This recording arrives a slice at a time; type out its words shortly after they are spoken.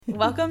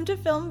Welcome to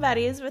Film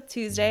Buddies with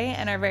Tuesday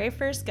and our very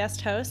first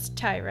guest host,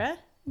 Tyra.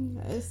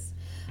 Yes.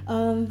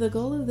 The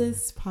goal of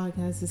this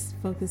podcast is to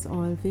focus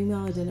on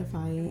female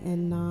identifying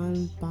and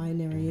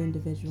non-binary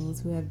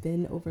individuals who have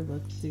been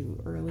overlooked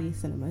through early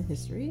cinema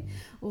history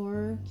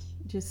or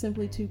just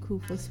simply too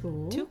cool for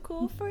school. Too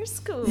cool for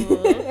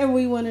school. And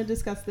we want to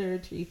discuss their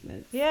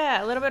achievements.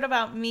 Yeah, a little bit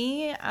about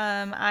me.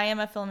 I am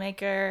a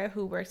filmmaker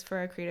who works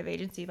for a creative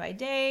agency by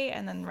day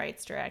and then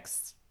writes,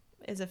 directs,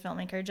 is a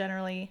filmmaker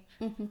generally,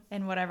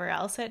 and whatever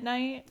else at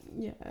night.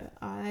 Yeah,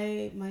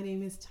 my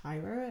name is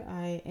Tyra.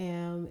 I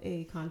am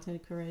a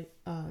content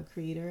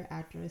creator,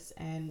 actress,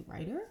 and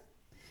writer,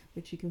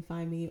 which you can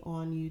find me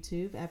on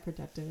YouTube at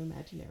Productive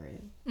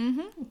Imaginarian.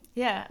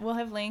 Yeah, we'll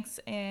have links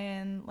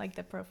in like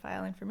the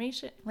profile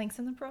information. Links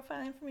in the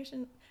profile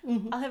information.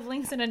 I'll have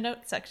links in a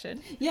note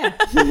section. Yeah.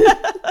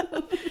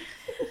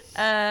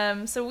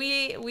 So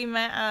we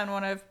met on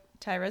one of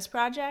Tyra's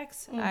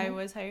projects. I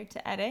was hired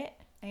to edit.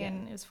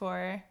 And it was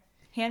for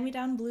Hand Me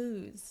Down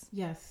Blues.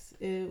 Yes,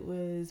 it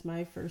was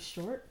my first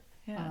short.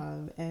 Yeah.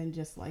 And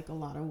just like a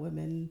lot of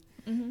women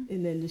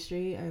in the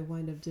industry, I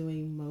wind up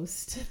doing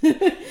most of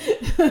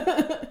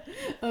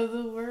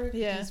the work.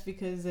 Yeah. Just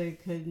because I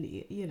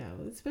couldn't,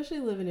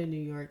 especially living in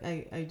New York,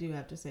 I do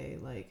have to say,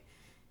 like,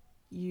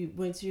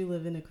 once you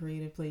live in a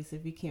creative place,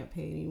 if you can't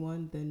pay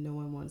anyone, then no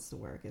one wants to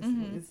work.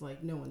 It's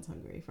like no one's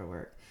hungry for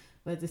work.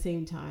 But at the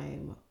same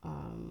time,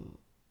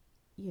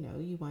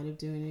 you wind up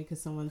doing it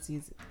because someone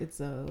sees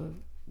it's a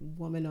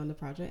woman on the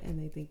project and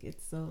they think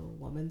it's a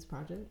woman's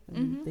project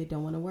and they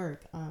don't want to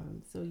work.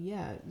 So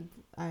yeah,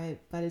 by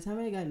the time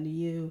I got into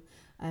you,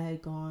 I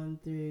had gone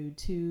through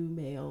 2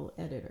 male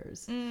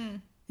editors.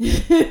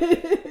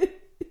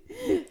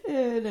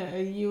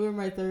 And you were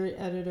my 3rd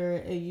editor,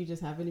 and you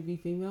just happened to be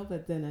female,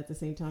 but then at the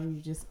same time,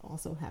 you just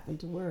also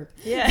happened to work.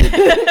 Yeah.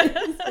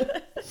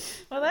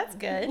 Well, that's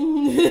good.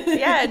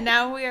 Yeah,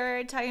 now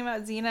we're talking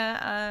about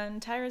Xena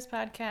on Tyra's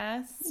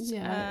podcast.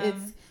 Yeah,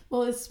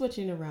 it's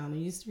switching around. It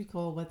used to be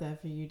called What the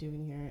F Are You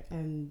Doing Here?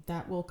 And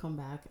that will come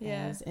back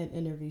as an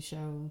interview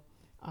show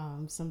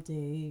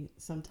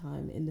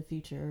sometime in the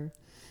future.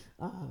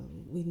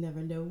 We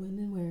never know when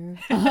and where.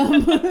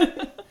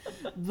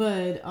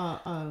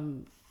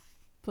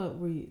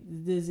 But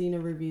the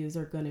Xena reviews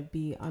are going to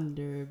be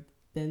under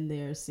Been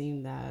There,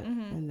 Seen That,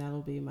 and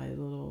that'll be my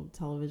little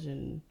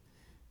television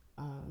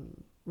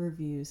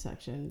review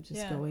section,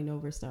 just going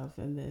over stuff,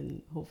 and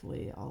then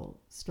hopefully I'll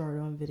start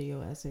on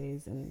video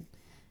essays and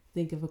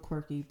think of a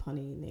quirky,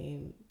 punny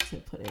name to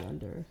put it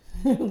under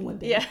one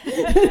day. Yeah.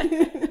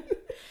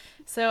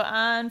 So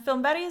on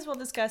Film Buddies, we'll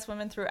discuss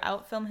women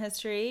throughout film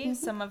history,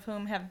 some of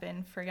whom have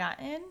been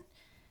forgotten.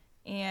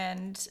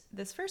 And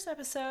this first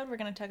episode, we're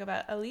going to talk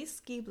about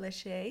Elise Guy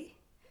Blaché,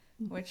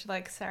 which,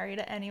 sorry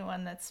to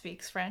anyone that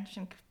speaks French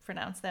and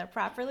pronounce that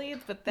properly,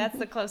 but that's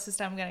the closest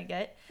I'm going to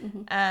get.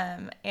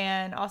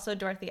 And also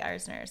Dorothy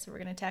Arzner. So we're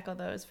going to tackle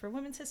those for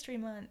Women's History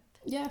Month.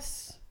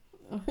 Yes.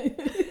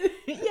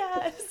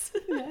 Yes.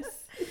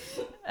 Yes.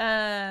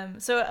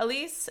 So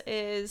Elise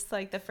is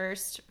the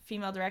first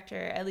female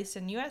director, at least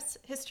in U.S.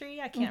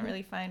 history. I can't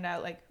really find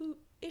out who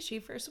is she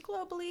first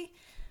globally.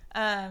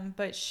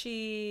 But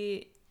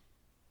she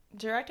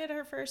directed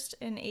her first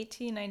in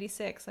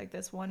 1896,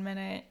 this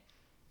 1-minute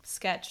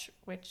sketch,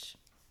 which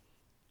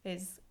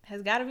has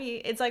got to be,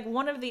 it's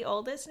one of the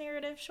oldest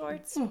narrative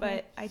shorts,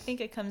 but I think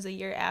it comes a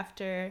year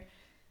after,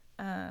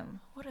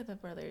 what are the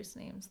brothers'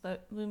 names? The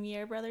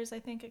Lumiere brothers, I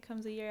think it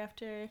comes a year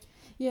after.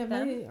 Yeah,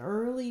 them. My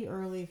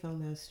early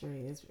film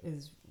history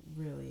is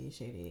really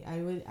shady.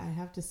 I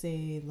have to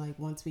say,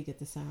 once we get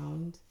the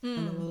sound a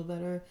little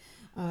better,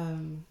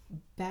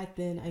 back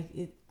then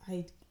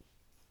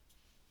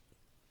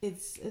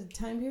it's a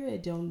time period I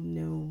don't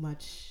know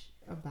much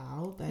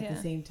about, but at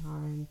the same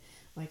time,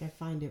 I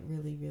find it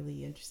really,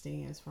 really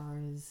interesting as far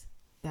as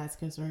that's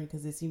concerned,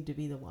 because it seemed to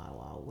be the Wild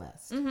Wild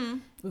West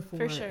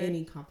before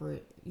any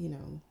corporate,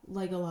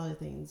 like a lot of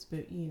things,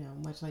 but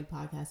much like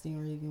podcasting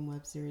or even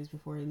web series,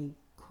 before any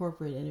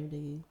corporate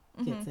entity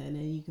gets in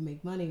and you can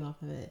make money off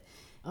of it.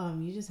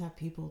 You just have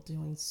people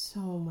doing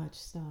so much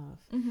stuff.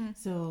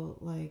 So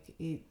I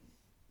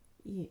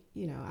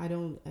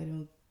don't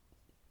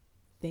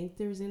think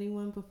there's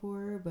anyone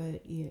before,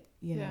 but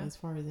as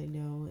far as I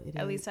know,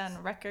 at least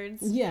on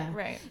records. Yeah,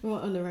 right. Well,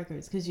 on the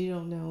records, because you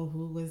don't know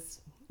who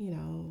was,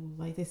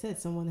 like they said,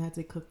 someone had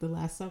to cook the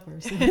Last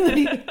Supper. So,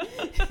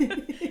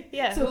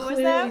 yeah, so who was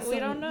that? We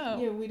don't know.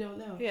 Yeah, we don't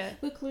know. Yeah,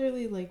 but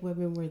clearly,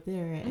 women were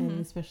there, and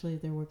especially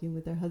if they're working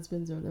with their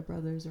husbands or their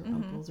brothers or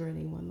uncles or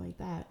anyone like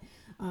that.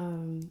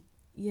 And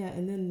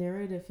then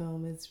narrative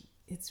film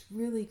it's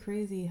really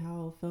crazy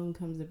how film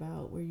comes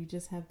about, where you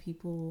just have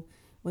people,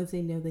 once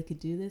they know they could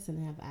do this and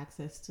have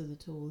access to the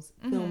tools,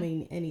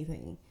 filming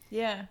anything.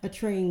 Yeah. A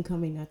train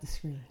coming at the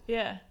screen.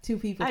 Yeah. 2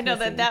 people I know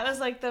that was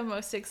the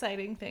most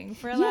exciting thing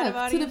for a lot of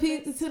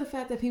audiences. To the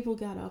fact that people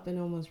got up and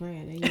almost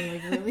ran, and you're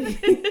really...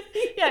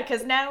 Yeah,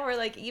 because now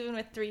we're even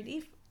with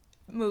 3D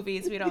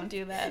movies, we don't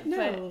do that.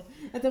 No.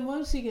 At the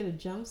most you get a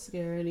jump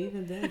scare, and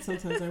even then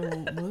sometimes I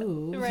won't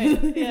move.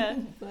 Right, yeah.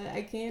 But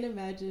I can't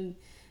imagine...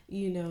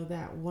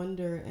 that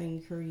wonder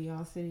and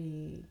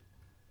curiosity,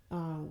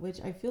 which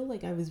I feel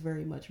like I was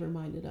very much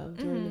reminded of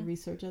during the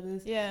research of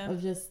this,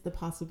 of just the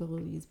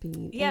possibilities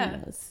being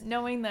endless.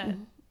 Knowing that,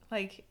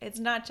 like, it's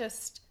not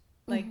just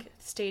like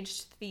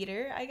staged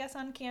theater, I guess,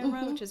 on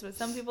camera, which is what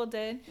some people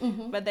did,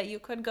 but that you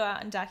could go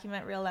out and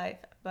document real life,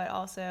 but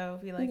also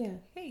be like,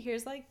 hey,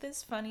 here's like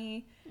this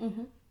funny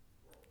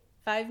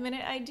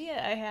 5-minute idea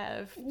I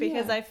have,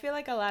 because I feel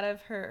like a lot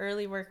of her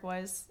early work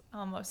was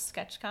almost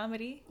sketch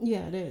comedy.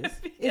 Yeah, it is.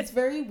 It's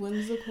very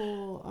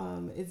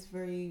whimsical. It's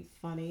very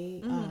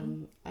funny.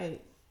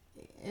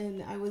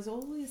 I was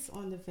always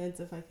on the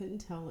fence if I couldn't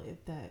tell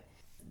if that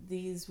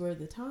these were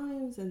the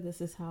times and this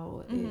is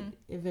how it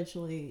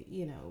eventually,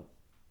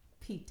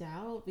 peaked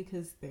out,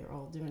 because they're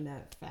all doing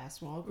that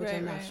fast walk, which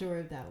I'm not sure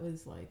if that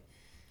was like,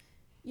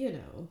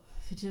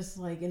 just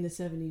like in the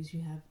 70s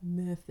you have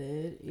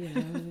method,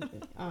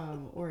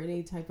 or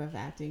any type of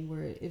acting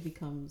where it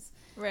becomes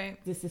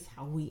this is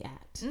how we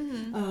act.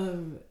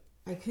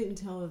 I couldn't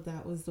tell if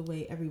that was the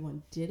way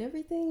everyone did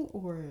everything,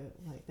 or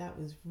like that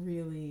was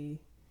really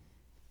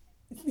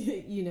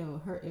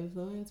her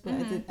influence. But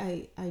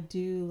I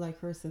do like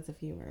her sense of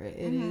humor.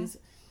 It is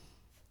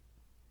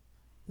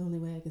the only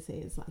way I can say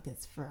it is like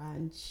it's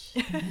French.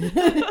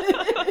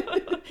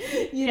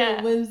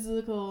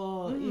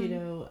 Whimsical,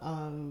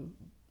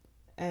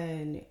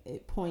 and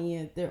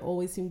poignant. There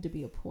always seemed to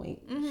be a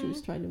point she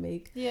was trying to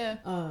make.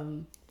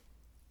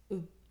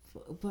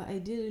 But I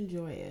did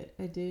enjoy it.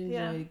 I did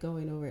enjoy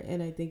going over it,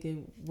 and I think it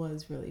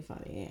was really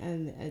funny.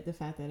 And the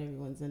fact that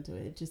everyone's into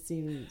it, it just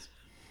seems,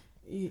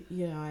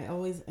 I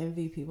always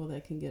envy people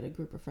that can get a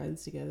group of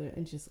friends together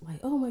and just like,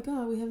 oh my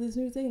God, we have this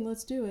new thing,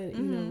 let's do it.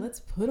 Let's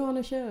put on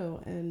a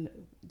show. And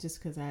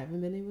just because I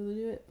haven't been able to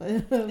do it,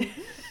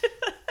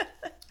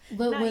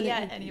 but not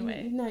yet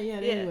anyway. Not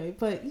yet anyway.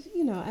 But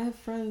I have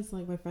friends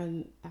like my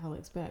friend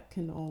Alex Beck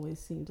can always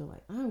seem to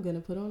like, I'm gonna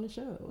put on a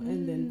show,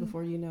 and then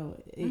before you know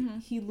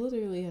it, he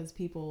literally has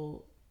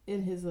people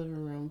in his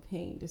living room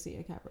paying to see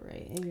a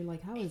cabaret, and you're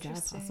like, how is that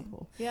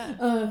possible?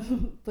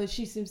 But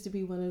she seems to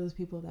be one of those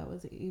people that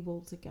was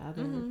able to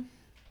gather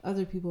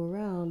other people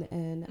around,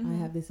 and I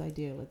have this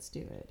idea, let's do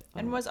it.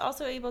 And was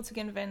also able to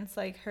convince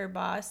like her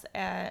boss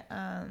at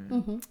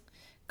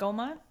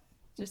Gaumont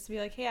just to be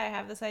like, hey, I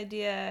have this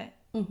idea,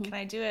 can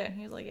I do it? And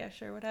he was like, yeah,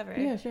 sure, whatever.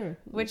 Yeah, sure.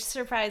 Which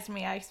surprised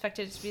me. I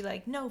expected it to be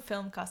like, no,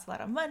 film costs a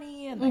lot of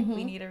money, and like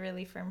we need a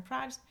really firm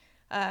project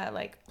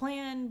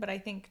plan. But I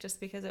think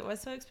just because it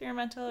was so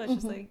experimental, it's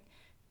just like,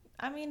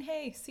 I mean,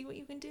 hey, see what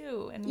you can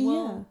do, and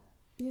we'll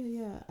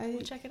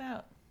check it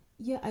out.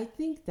 Yeah, I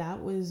think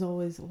that was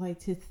always like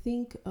to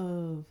think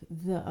of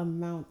the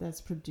amount that's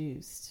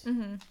produced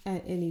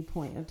at any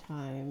point in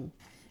time,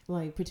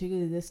 like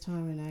particularly this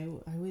time, and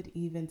I would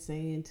even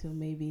say until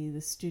maybe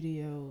the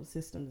studio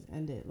systems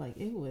ended, like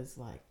it was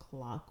like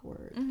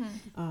clockwork.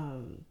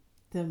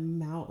 The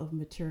amount of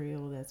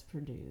material that's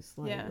produced,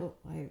 like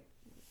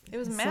it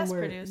was mass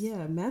produced.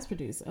 Yeah, mass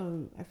produced.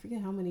 I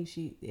forget how many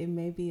it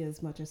may be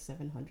as much as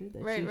 700 that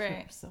she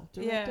herself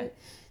directed.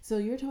 So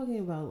you're talking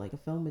about like a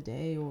film a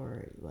day,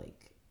 or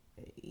like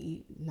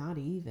not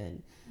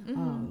even.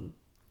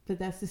 But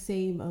that's the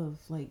same of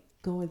like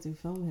going through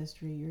film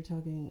history. You're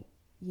talking,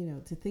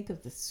 to think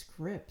of the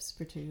scripts,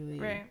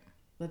 particularly.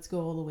 Let's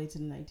go all the way to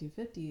the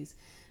 1950s.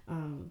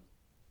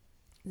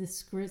 The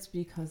scripts,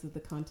 because of the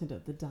content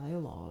of the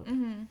dialogue,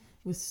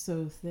 was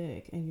so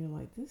thick, and you're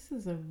like, this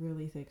is a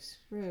really thick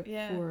script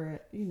for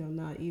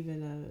not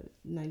even a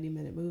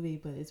 90-minute movie,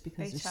 but it's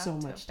because there's so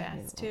much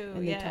dialogue too,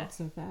 and they talk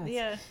so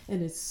fast,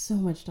 and it's so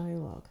much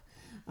dialogue.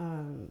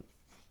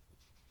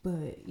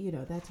 But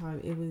that time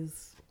it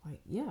was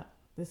like,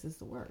 this is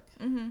the work.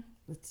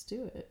 Let's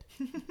do it.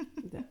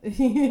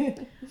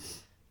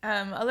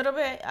 A little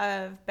bit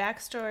of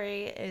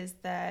backstory is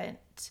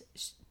that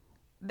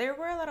there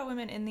were a lot of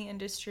women in the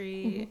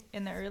industry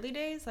in the early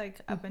days, like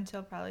up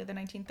until probably the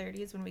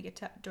 1930s when we get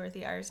to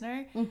Dorothy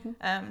Arzner.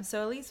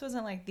 So Elise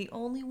wasn't like the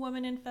only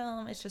woman in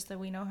film. It's just that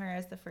we know her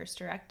as the first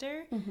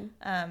director.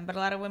 But a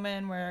lot of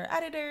women were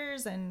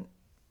editors, and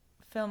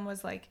film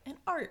was like an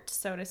art,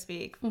 so to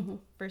speak,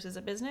 versus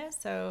a business.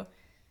 So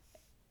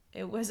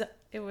it was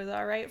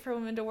all right for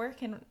women to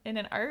work in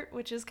an art,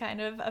 which is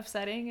kind of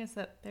upsetting, is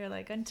that they're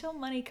like, until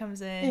money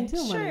comes in,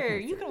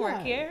 you can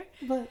work here.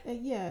 But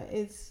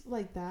it's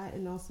like that.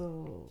 And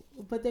also,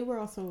 but they were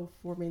also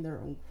forming their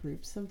own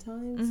groups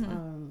sometimes.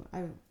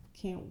 I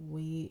can't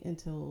wait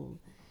until,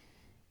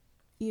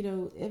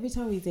 every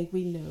time we think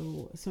we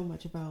know so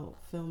much about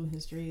film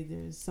history,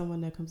 there's someone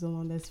that comes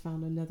along that's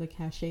found another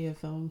cachet of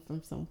film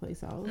from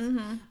someplace else.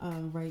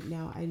 Right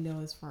now, I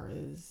know as far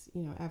as,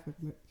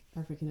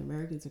 African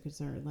Americans are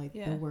concerned, like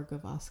the work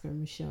of Oscar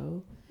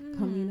Micheaux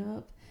coming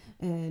up,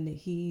 and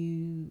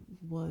he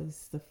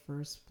was the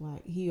first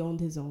he owned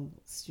his own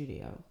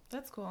studio.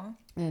 That's cool.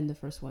 And the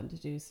first one to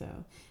do so.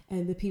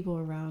 And the people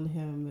around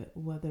him,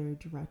 whether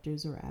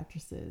directors or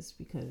actresses,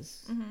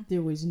 because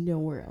there was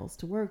nowhere else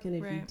to work, and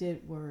if you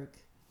did work,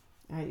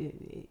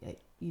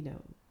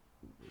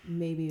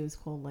 maybe it was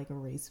called like a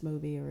race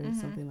movie or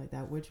something like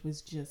that, which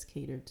was just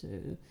catered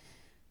to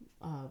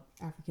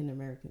African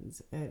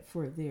Americans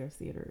for their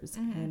theaters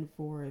and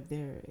for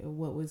their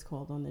what was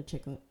called on the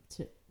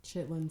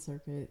Chitlin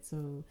circuit.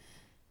 So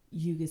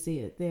you could see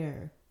it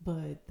there,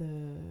 but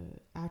the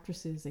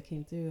actresses that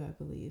came through, I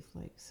believe,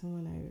 like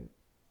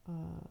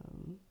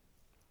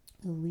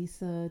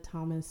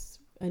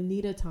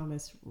Anita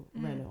Thomas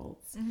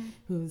Reynolds,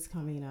 who's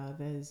coming up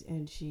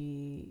and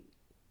she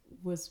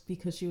was,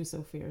 because she was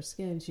so fair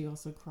skinned, she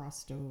also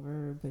crossed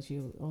over, but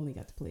she only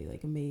got to play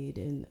like a maid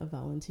in a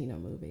Valentino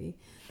movie.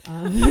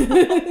 Oh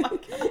my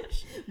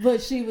gosh.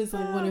 But she was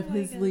like one of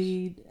his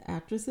lead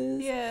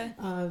actresses. Yeah.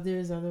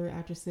 There's other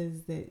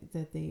actresses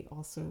that they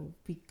also,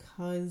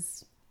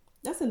 because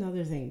that's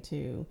another thing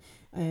too,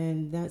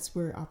 and that's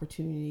where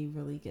opportunity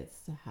really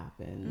gets to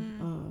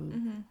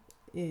happen.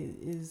 It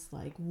is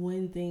like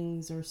when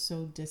things are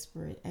so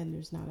disparate and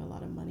there's not a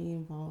lot of money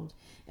involved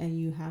and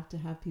you have to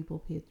have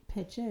people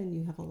pitch in,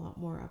 you have a lot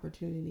more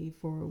opportunity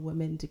for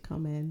women to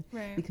come in,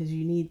 right? Because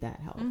you need that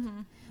help.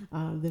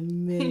 The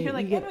minute you're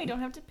like, and we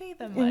don't have to pay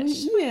them much.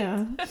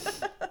 Yeah.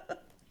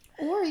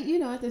 Or, you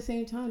know, at the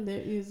same time,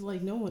 there is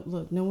like no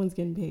one's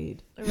getting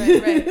paid.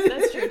 Right.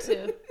 That's true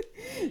too.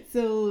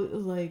 So,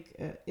 like,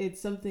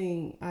 it's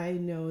something I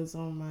know is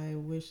on my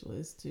wish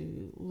list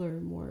to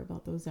learn more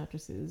about those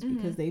actresses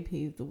because they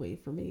paved the way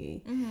for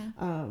me.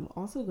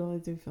 Also,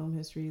 going through film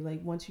history,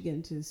 like, once you get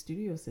into the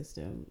studio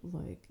system,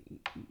 like,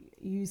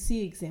 you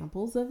see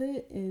examples of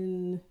it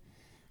in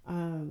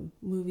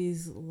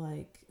movies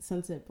like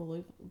Sunset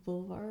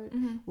Boulevard,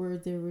 where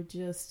there were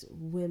just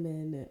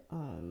women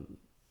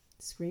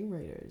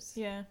screenwriters,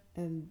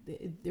 and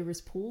there was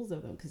pools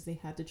of them because they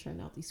had to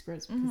churn out these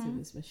scripts because of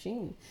this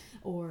machine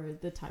or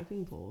the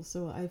typing pool.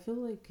 So I feel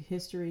like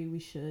history, we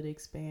should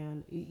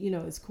expand. You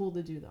know, it's cool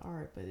to do the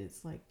art, but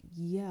it's like,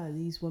 yeah,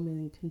 these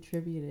women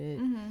contributed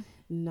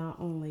not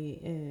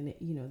only in,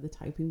 you know, the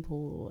typing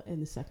pool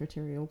and the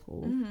secretarial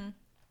pool,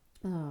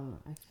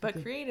 but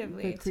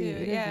creatively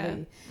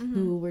too,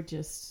 who were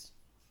just,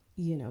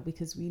 you know,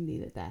 because we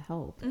needed that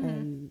help,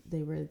 and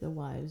they were the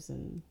wives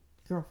and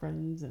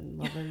girlfriends and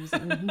lovers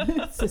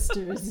and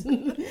sisters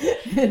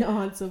and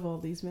aunts of all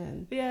these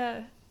men.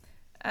 Yeah.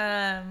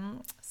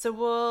 So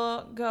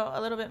we'll go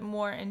a little bit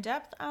more in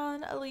depth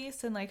on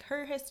Elise and like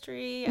her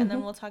history, and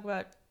then we'll talk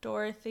about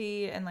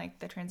Dorothy and like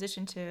the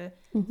transition to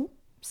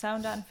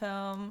sound on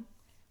film.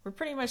 We're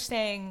pretty much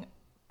staying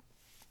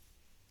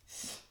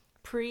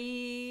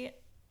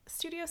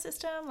pre-studio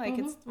system, like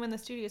it's when the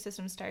studio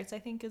system starts, I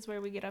think, is where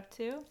we get up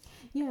to.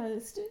 Yeah,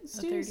 the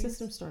studio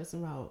system starts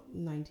about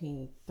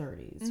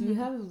 1930s.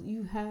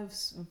 You have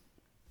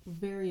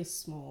various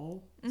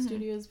small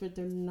studios, but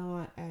they're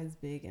not as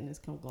big and as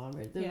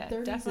conglomerate. The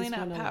 30s definitely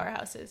not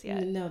powerhouses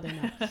yet. No, they're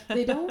not.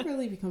 They don't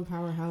really become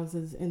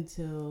powerhouses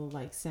until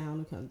like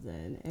sound comes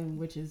in, and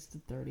which is the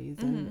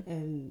 30s,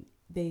 and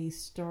they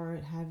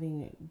start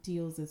having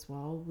deals as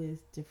well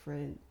with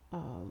different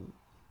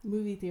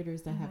movie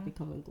theaters that have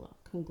become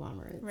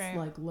conglomerates,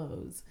 like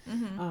Lowe's.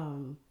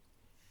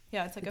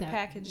 Yeah, it's like a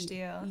package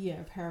deal.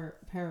 Yeah,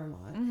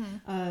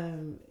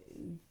 Paramount.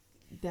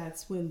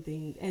 That's when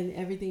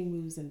everything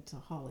moves into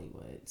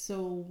Hollywood.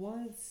 So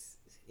once,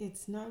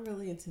 it's not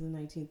really into the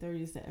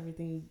 1930s that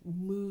everything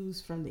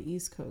moves from the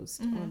East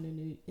Coast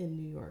in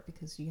New York,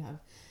 because you have,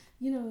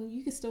 you know,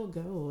 you can still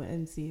go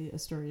and see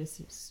Astoria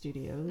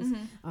Studios.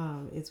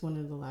 It's one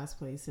of the last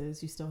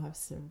places. You still have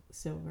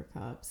Silver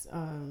Cups.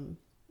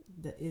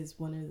 That is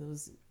one of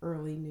those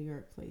early New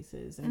York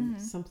places, and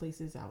some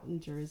places out in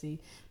Jersey.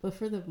 But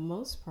for the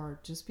most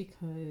part, just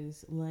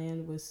because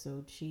land was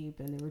so cheap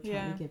and they were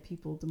trying to get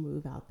people to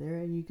move out there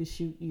and you could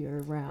shoot year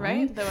round.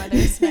 Right, the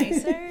weather's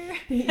nicer.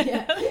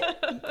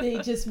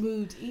 They just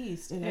moved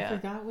east. And I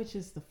forgot which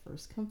is the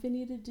first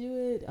company to do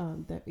it.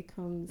 That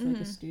becomes like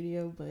a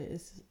studio, but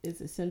it's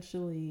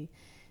essentially...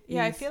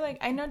 Yeah, I feel like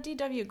I know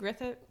D.W.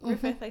 Griffith,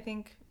 I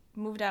think,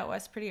 moved out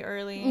west pretty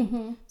early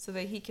so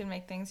that he can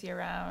make things year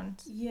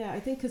round. Yeah, I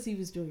think because he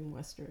was doing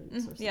westerns or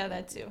something. Yeah,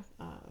 that too.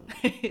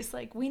 He's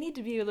like, we need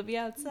to be able to be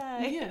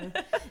outside. Yeah,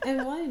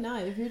 and why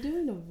not? If you're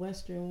doing a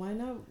western, why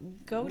not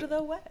go to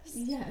the west?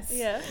 Yes.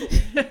 Yeah.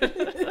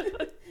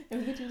 And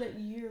we could do that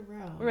year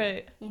round.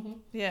 Right.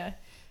 Yeah.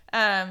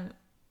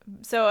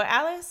 So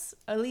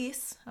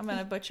Elise, I'm going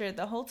to butcher it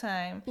the whole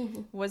time,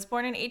 was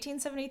born in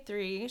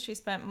 1873. She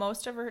spent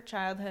most of her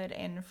childhood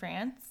in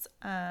France,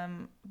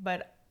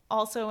 but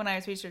also, when I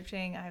was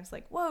researching, I was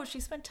like, whoa, she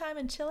spent time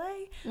in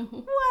Chile?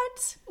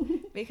 What?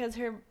 Because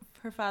her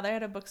father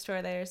had a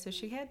bookstore there, so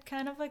she had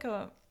kind of like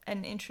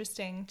an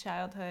interesting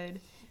childhood.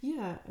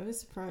 Yeah, I was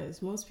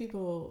surprised. Most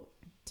people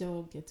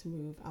don't get to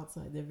move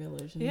outside their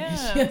village.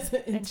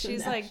 And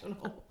she's like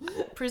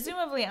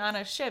presumably on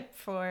a ship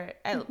for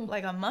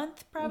like a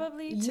month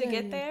probably to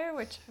get there,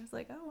 which I was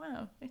like, oh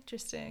wow,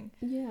 interesting.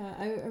 Yeah,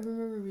 I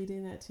remember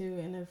reading that too,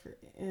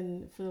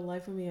 and for the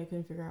life of me, I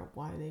couldn't figure out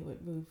why they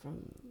would move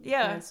from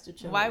France to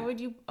Chile. Why would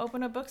you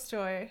open a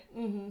bookstore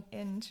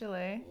in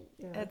Chile?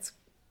 That's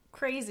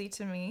crazy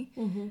to me.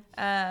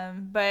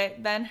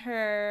 But then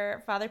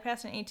her father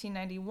passed in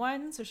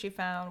 1891, so she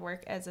found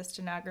work as a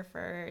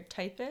stenographer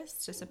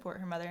typist to support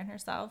her mother and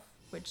herself.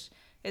 which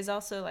is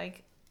also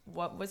like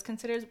what was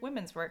considered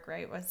women's work,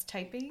 right? Was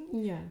typing.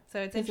 Yeah. So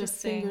it's 'Cause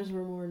interesting. Their fingers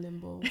were more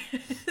nimble.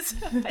 So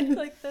I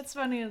like that's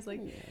funny. It's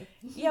like,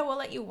 yeah, we'll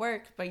let you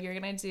work, but you're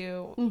gonna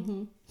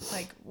do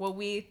like what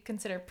we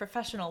consider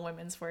professional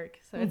women's work.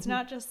 So it's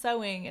not just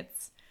sewing;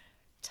 it's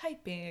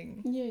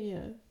typing.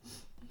 Yeah.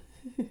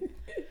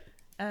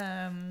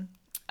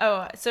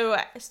 Oh, so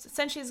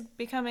since she's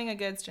becoming a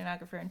good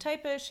stenographer and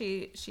typist,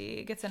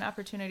 she gets an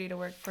opportunity to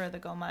work for the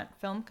Gaumont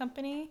Film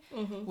Company,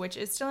 which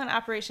is still in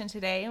operation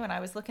today. When I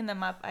was looking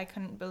them up, I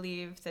couldn't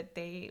believe that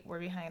they were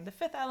behind The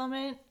Fifth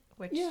Element,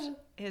 which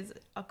is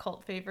a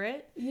cult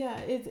favorite. Yeah,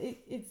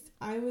 it's.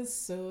 I was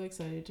so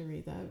excited to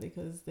read that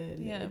because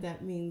then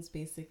that means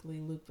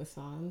basically Luc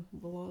Besson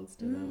belongs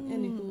to them,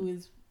 and who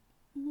is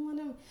one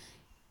of.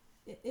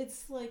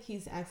 It's like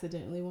he's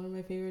accidentally one of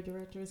my favorite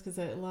directors because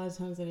a lot of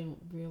times I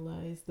didn't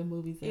realize the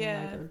movies that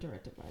I like are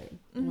directed by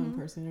one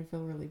person. I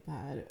feel really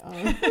bad.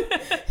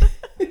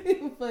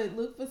 But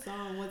Luc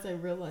Besson, once I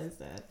realized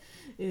that,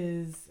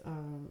 is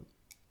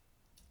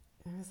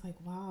I was like,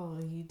 wow,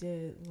 he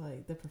did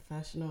like The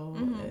Professional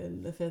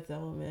and The Fifth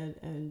Element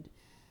and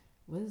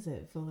what is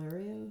it,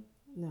 Valerian?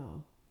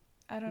 No.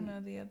 I don't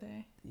know the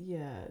other.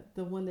 Yeah,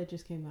 the one that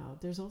just came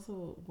out. There's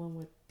also one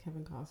with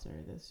Kevin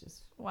Costner that's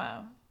just...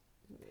 Wow.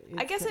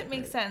 I guess it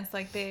makes sense.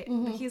 Like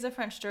he's a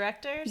French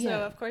director,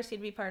 so of course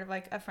he'd be part of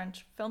like a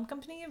French film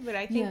company. But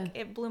I think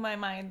it blew my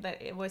mind that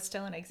it was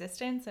still in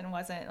existence and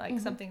wasn't like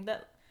something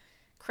that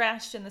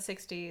crashed in the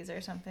 60s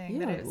or something.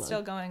 That it was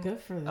still going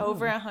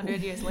over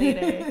 100 years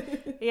later.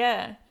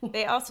 Yeah,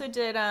 they also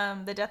did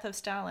The Death of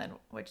Stalin,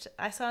 which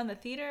I saw in the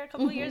theater a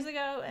couple of years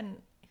ago, and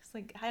it's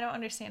like I don't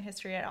understand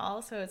history at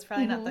all, so it's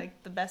probably not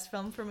like the best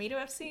film for me to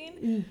have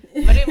seen.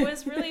 But it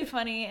was really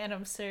funny and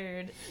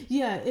absurd.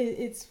 Yeah,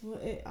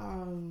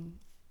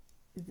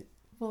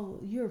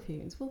 well,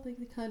 Europeans, they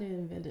kind of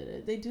invented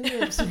it. They do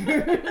the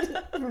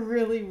absurd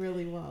really,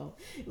 really well.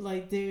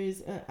 Like there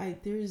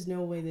is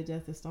no way The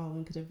Death of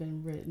Stalin could have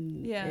been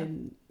written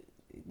in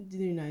the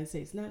United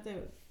States. Not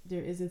that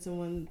there isn't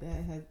someone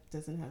that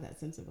doesn't have that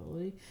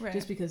sensibility,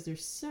 just because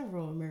there's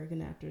several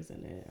American actors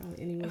in it.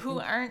 Who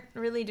aren't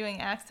really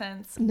doing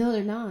accents. No,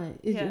 they're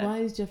not. Why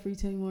is Jeffrey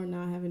Tambor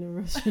not having a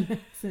Russian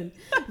accent?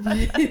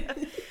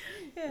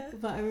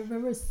 But I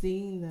remember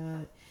seeing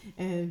that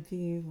and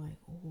being like,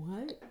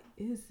 what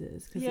is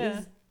this? Because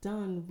it's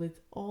done with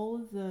all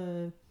of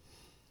the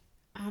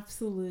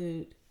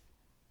absolute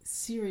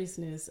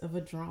seriousness of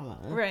a drama.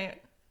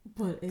 Right.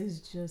 But it's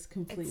just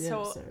completely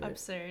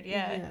absurd.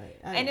 Yeah.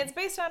 And it's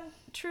based on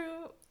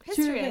true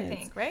history, I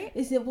think, right?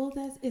 It's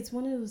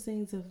one of those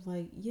things of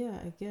like,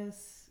 I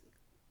guess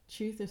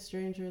truth is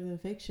stranger than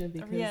fiction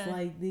because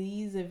like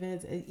these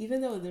events,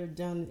 even though they're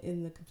done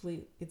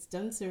it's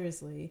done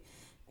seriously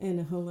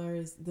and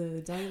hilarious,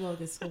 the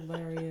dialogue is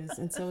hilarious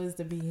and so is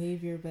the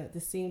behavior, but at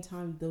the same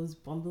time, those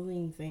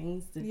bumbling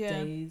things, the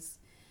days,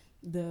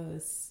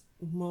 the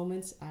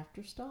moments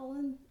after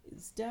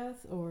Stalin's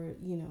death or,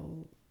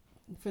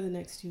 for the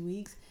next 2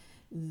 weeks,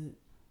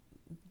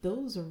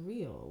 those are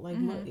real. Like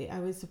I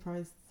was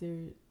surprised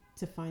to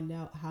find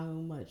out how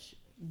much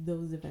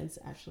those events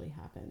actually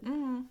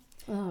happened.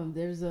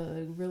 There's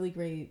a really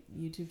great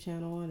YouTube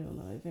channel. I don't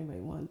know if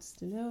anybody wants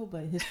to know,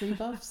 but History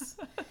Buffs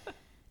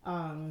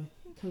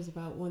comes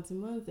about once a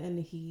month, and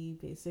he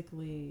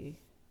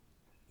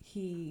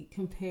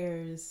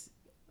compares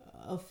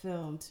a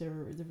film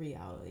to the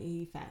reality.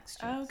 He facts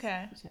checks. Oh,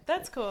 okay,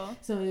 that's cool.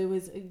 So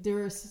there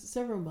were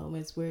several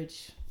moments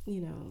which he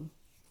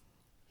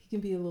can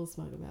be a little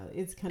smug about it.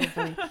 It's kind of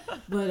funny,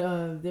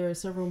 but there are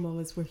several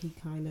moments where he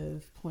kind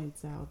of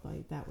points out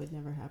like that would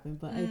never happen.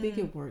 But I think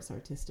it works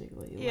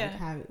artistically.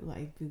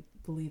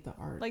 Believe the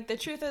art. Like the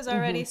truth is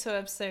already so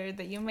absurd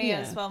that you may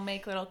as well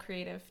make little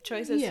creative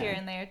choices here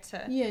and there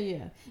to.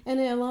 And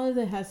a lot of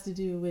that has to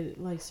do with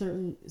like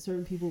certain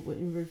people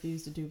wouldn't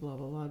refuse to do blah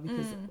blah blah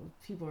because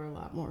people are a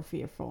lot more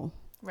fearful.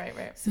 Right.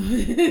 So,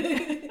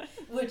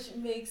 which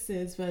makes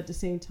sense, but at the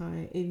same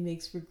time, it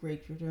makes for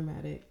great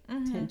dramatic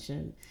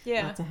tension.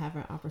 Not to have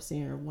an opera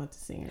singer want to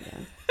sing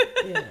again.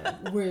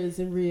 Whereas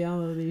in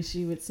reality,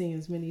 she would sing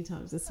as many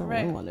times as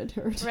someone wanted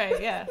her to. Right.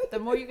 Yeah. The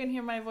more you can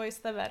hear my voice,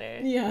 the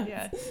better.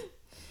 Yeah.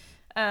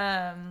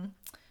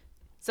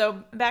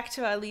 So back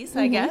to Alice,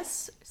 I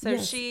guess. So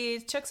she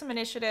took some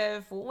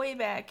initiative way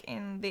back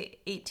in the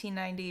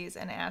 1890s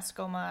and asked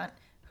Gaumont,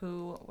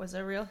 who was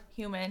a real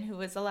human who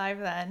was alive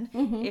then,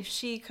 if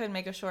she could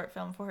make a short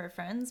film for her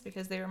friends,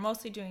 because they were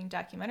mostly doing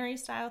documentary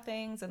style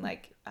things and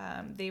like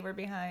they were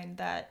behind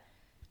that.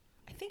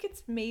 I think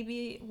it's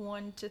maybe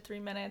 1 to 3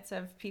 minutes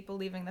of people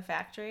leaving the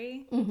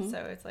factory.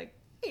 So it's like,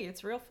 hey,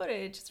 it's real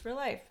footage, it's real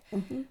life.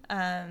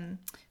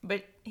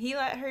 But he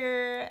let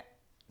her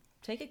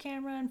take a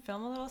camera and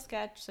film a little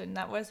sketch, and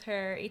that was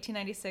her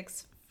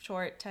 1896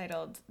 short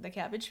titled The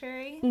Cabbage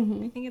Fairy.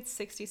 I think it's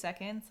 60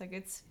 seconds. Like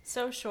it's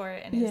so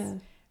short and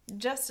it's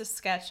just a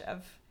sketch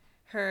of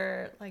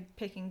her like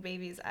picking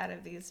babies out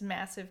of these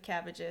massive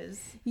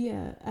cabbages.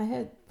 Yeah, I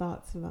had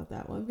thoughts about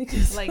that one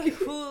because like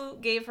who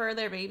gave her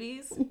their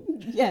babies?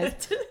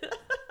 Yes.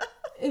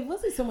 it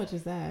wasn't so much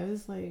as that. It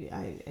was like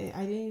I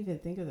didn't even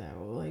think of that.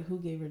 Like, who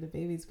gave her the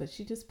babies? But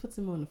she just puts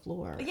them on the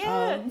floor.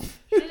 Yeah,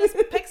 she just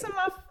picks them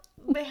up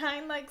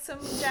behind like some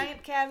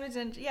giant cabbage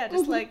and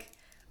just like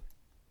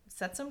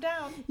sets them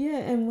down. Yeah,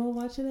 and while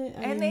watching it,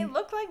 and they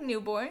look like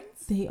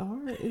newborns. They are.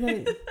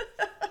 Like,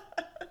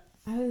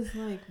 I was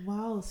like,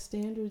 wow,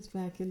 standards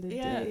back in the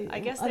day. I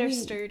guess they're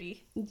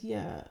sturdy.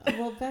 Yeah.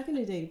 Well, back in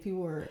the day,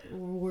 people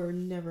were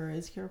never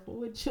as careful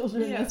with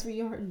children as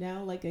we are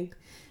now. Like,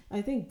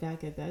 I think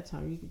back at that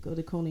time, you could go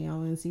to Coney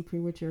Island and see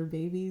premature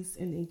babies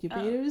in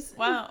incubators. Oh,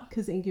 wow.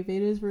 Because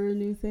incubators were a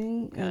new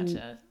thing. Gotcha.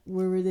 And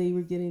where they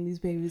were getting these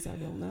babies, I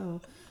don't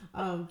know.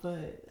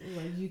 But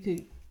like, you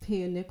could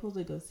pay a nickel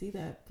to go see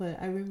that.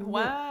 But I remember.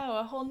 Wow,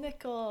 a whole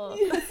nickel.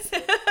 Yes.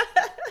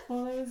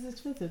 Well, it was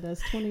expensive.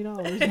 That's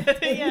 $20.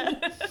 Yeah,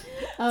 it's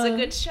a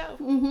good show.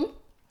 Mm-hmm.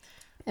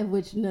 And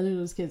which none of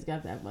those kids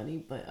got that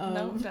money, but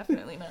no,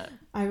 definitely not.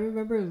 I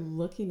remember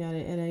looking at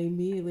it, and I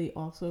immediately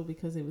also,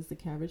 because it was the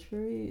Cabbage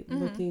Fairy,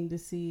 looking to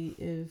see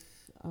if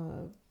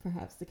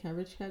perhaps the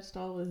Cabbage Patch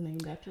doll was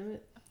named after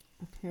it.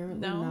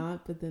 Apparently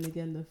not, but then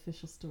again, the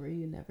official story,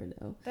 you never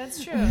know.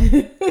 That's true.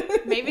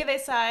 Maybe they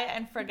saw it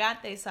and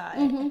forgot they saw it.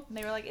 And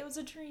they were like, it was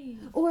a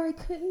dream. Or I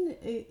couldn't.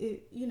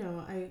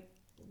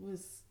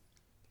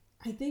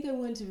 I think I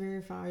wanted to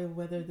verify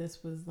whether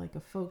this was like a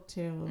folk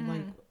tale of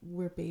like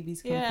where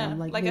babies come from,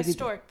 like a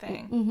stork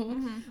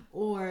thing,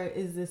 or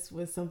is this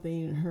was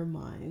something in her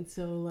mind?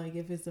 So like,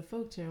 if it's a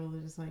folk tale,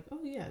 they're just like,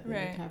 oh yeah, the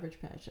Cabbage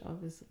Patch,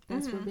 obviously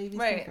that's where babies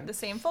come from. The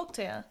same folk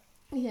tale.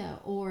 Yeah,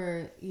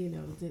 or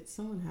did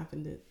someone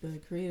happen to the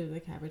creator of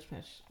the Cabbage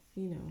Patch?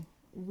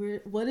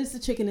 What is the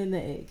chicken and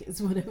the egg?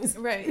 Is what it was.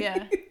 Right.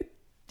 Yeah.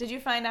 Did you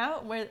find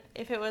out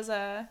if it was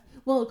a?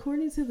 Well,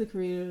 according to the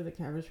creator of the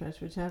Cabbage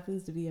Patch, which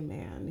happens to be a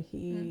man,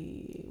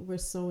 he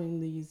was sewing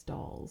these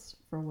dolls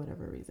for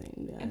whatever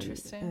reason.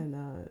 Interesting.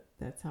 And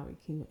that's how it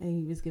came. And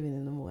he was giving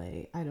them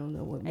away. I don't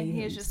know what made him. And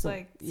he was just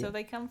so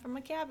they come from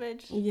a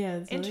cabbage.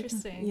 Yeah. So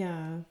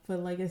interesting. But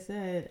like I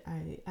said,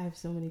 I have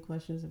so many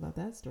questions about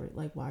that story.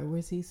 Like, why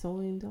was he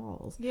sewing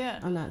dolls? Yeah.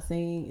 I'm not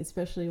saying,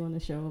 especially on a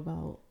show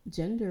about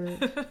gender.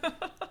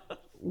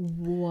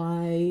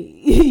 Why?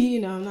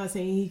 I'm not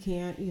saying he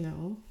can't,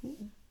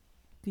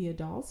 be a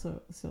doll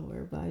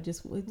sewer, but I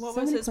just what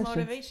was his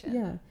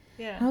motivation?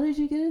 Yeah. How did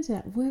you get into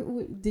that? Where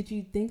did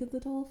you think of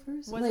the doll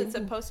first? Was it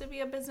supposed to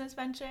be a business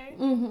venture?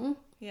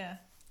 Yeah.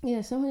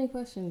 Yeah, so many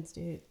questions,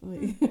 dude.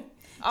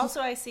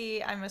 Also, I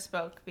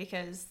misspoke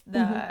because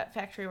the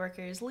factory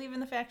workers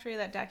leaving the factory.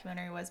 That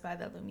documentary was by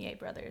the Lumiere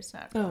brothers,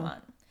 not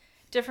Gaumont.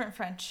 Different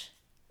French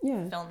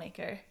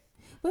filmmaker.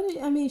 But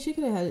I mean, she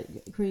could have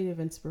had creative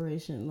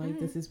inspiration. Like,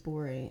 this is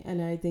boring, and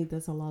I think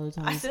that's a lot of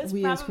times that's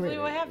probably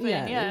what happened.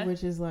 Yeah,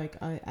 which is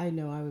like I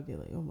know I would be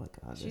like, oh my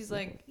god. She's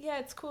like, yeah,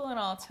 it's cool and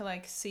all to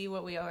like see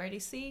what we already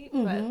see,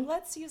 but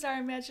let's use our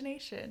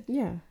imagination.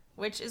 Yeah,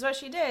 which is what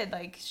she did.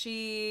 Like,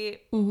 she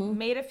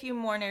made a few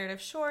more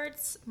narrative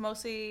shorts,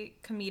 mostly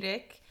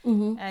comedic,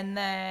 and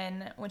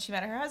then when she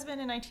met her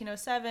husband in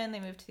 1907, they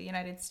moved to the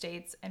United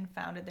States and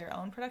founded their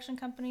own production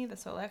company, the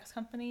Solex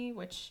Company,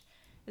 which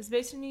is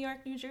based in New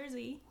York, New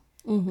Jersey,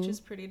 which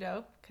is pretty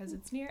dope because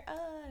it's near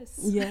us.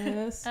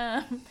 Yes.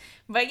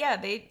 But yeah,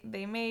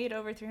 they made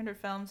over 300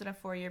 films in a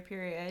 4-year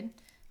period.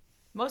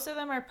 Most of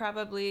them are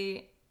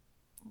probably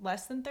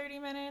less than 30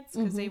 minutes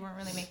because they weren't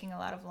really making a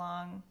lot of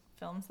long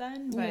films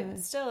then.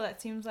 But still,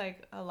 that seems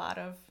like a lot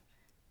of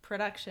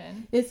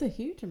production. It's a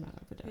huge amount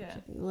of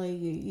production. Yeah. Like,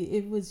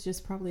 it was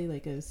just probably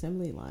like an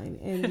assembly line.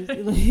 And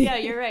yeah,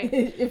 you're right.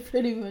 It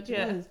pretty much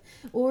was.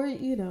 Or,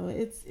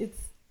 it's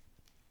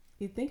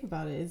you think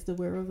about it, it's the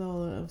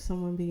wherewithal of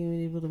someone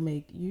being able to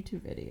make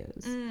YouTube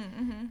videos.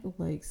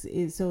 Like,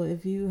 so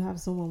if you have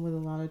someone with a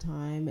lot of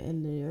time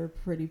and they're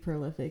pretty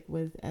prolific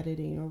with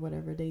editing or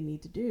whatever they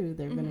need to do,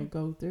 they're going to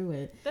go through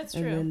it. That's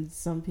true. And then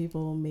some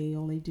people may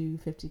only do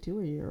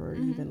 52 a year or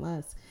even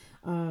less.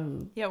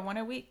 One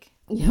a week.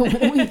 Yeah, 1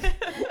 a week.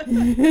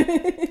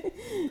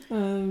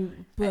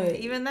 But and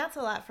even that's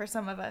a lot for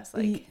some of us.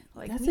 Like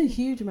that's a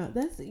huge amount.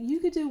 You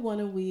could do 1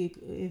 a week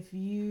if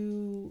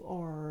you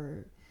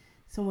are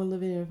someone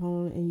living at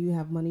home and you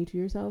have money to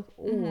yourself,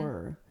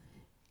 or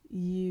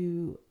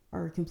you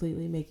are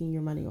completely making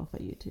your money off of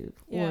YouTube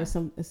or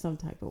some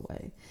type of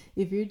way.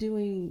 If you're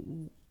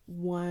doing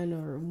 1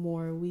 or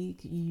more a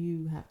week,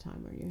 you have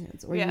time on your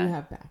hands, or you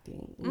have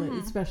backing,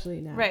 especially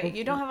now. Right,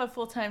 you don't have a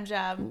full-time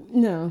job.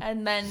 No.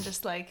 And then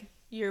just like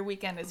your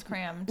weekend is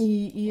crammed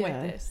with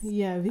this.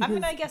 Yeah, because, I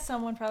mean, I guess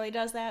someone probably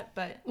does that,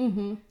 but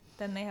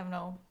then they have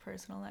no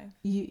personal life.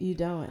 You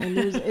don't, and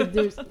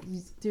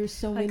there's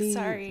so like, many.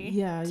 Sorry,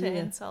 to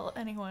insult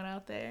anyone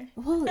out there.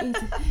 Well,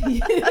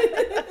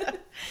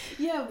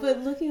 yeah, but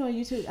looking on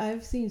YouTube,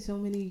 I've seen so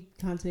many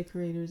content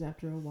creators.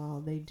 After a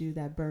while, they do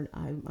that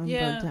I'm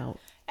burnt out.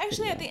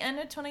 Actually, at the end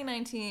of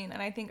 2019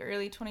 and I think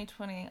early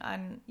 2020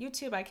 on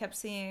YouTube, I kept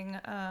seeing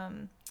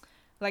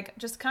like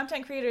just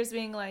content creators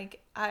being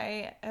like,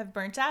 I have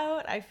burnt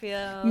out. I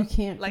feel you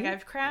can't like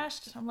I've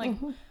crashed. I'm like,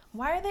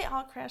 Why are they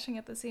all crashing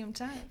at the same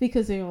time?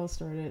 Because they all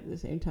started at the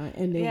same time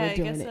and they were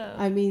doing it. So.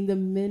 I mean, the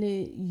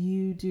minute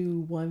you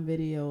do one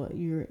video,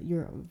 you're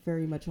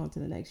very much on to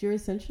the next. You're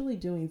essentially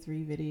doing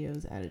 3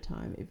 videos at a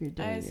time if you're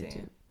doing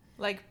YouTube.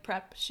 Like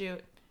prep,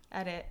 shoot,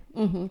 edit.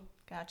 Mm-hmm.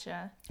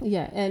 Gotcha.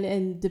 Yeah,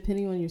 and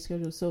depending on your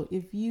schedule. So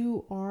if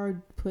you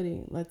are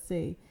putting, let's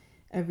say,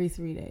 every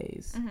 3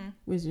 days,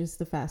 which is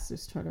the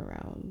fastest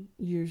turnaround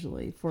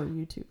usually for a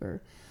YouTuber,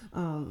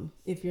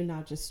 if you're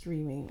not just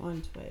streaming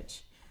on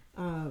Twitch,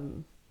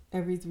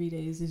 every 3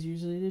 days is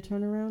usually the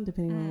turnaround,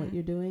 depending on what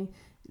you're doing.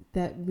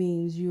 That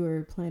means you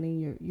are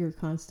planning you're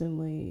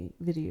constantly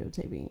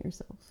videotaping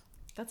yourself.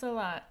 That's a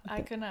lot. I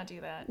could not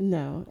do that.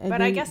 No. But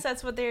then, I guess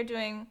that's what they were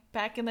doing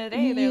back in the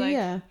day. They're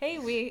like, hey,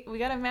 we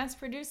got to mass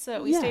produce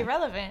so we stay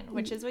relevant,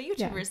 which is what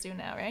YouTubers do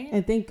now, right?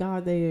 And thank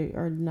God they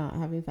are not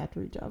having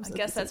factory jobs. I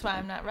guess that's why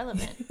I'm not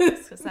relevant.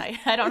 Because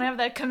I don't have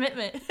that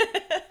commitment.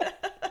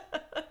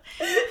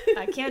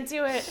 I can't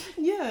do it.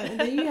 Yeah, and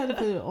then you have to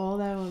put all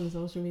that on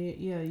social media.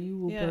 Yeah, you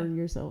will burn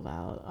yourself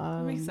out.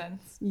 That makes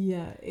sense.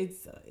 Yeah,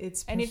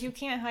 it's. And if you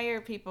can't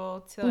hire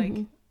people to like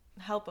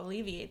help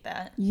alleviate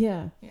that,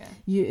 you're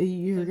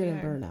gonna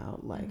burn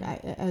out. Like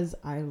as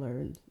I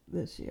learned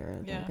this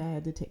year, like I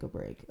had to take a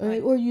break.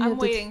 I'm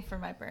waiting for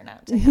my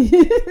burnout.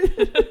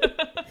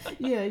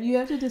 Yeah, you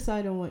have to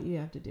decide on what you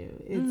have to do.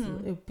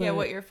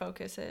 What your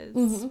focus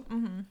is.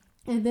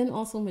 And then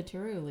also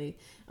materially,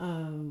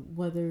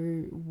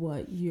 whether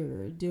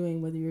you're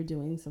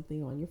doing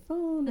something on your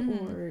phone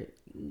or,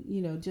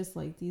 just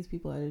like these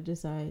people had to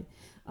decide.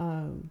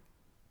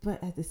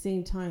 But at the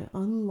same time,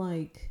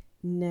 unlike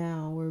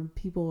now where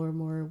people are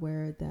more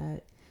aware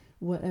that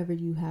whatever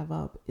you have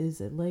up is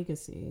a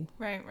legacy.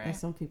 Right. As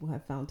some people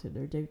have found to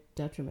their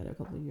detriment a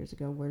couple of years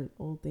ago where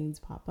old things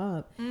pop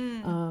up.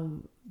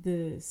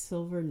 The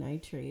silver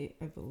nitrate,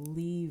 I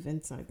believe,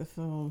 inside the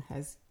film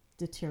has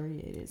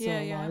deteriorated. So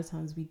a lot of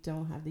times we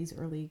don't have these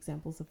early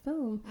examples of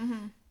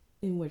film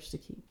in which to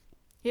keep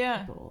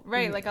people.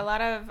 Right. Like a lot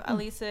of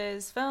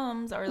Elise's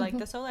films or like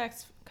the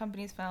Solax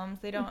company's films,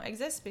 they don't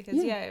exist because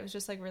it was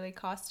just like really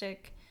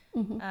caustic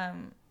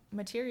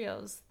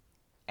materials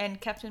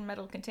and kept in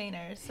metal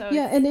containers. So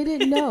and they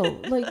didn't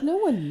know. Like no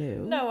one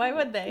knew. No, why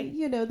would they?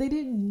 They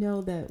didn't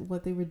know that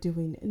what they were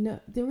doing. No,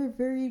 there were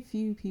very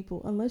few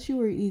people, unless you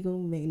were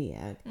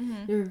egomaniac.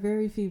 There were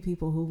very few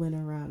people who went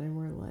around and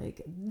were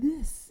like,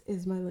 "This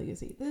is my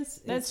legacy.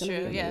 That's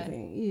true. Yeah,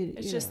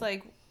 it's just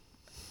like,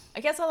 I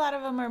guess a lot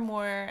of them are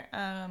more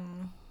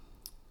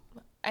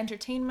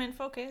entertainment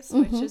focused,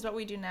 which is what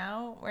we do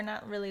now. We're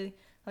not really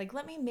like,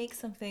 let me make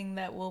something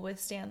that will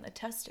withstand the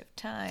test of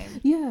time.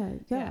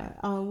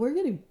 We're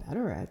getting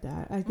better at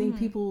that. I think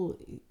people,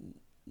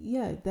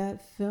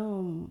 that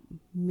film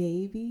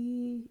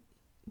maybe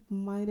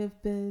might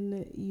have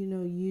been,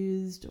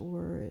 used,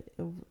 or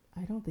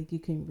I don't think you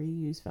can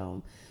reuse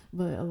film,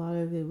 but a lot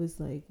of it was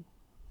like,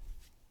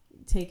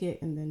 take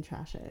it and then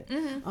trash it,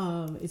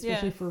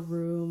 especially for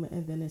room,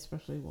 and then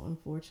especially,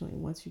 unfortunately,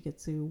 once you get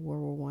to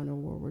World War I or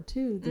World War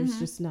II, there's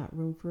just not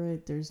room for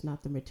it. There's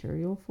not the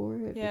material for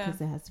it because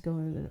it has to go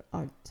into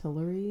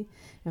artillery,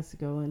 it has to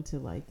go into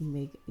like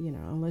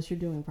unless you're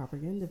doing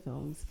propaganda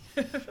films.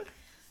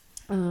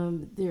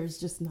 There's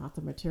just not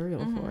the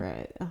material for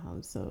it.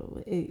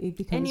 So it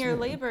becomes, and your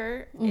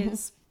labor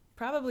is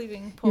probably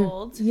being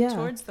pulled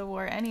towards the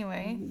war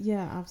anyway.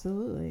 Yeah,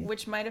 absolutely.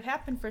 Which might have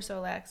happened for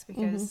Solax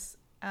because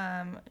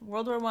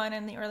World War I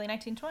in the early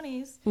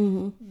 1920s,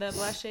 the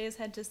Blanchet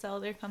had to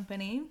sell their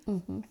company,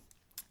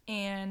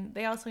 and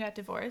they also got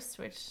divorced,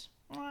 which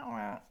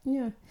I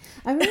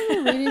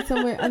remember reading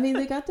somewhere. I mean,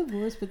 they got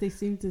divorced, but they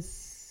seemed to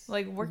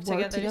work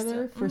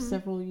together for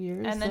several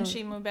years, and then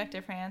she moved back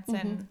to France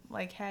and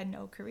had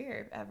no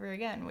career ever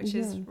again, which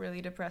is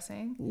really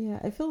depressing.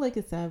 I feel like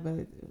it's sad, but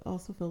I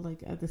also feel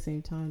like at the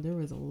same time there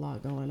was a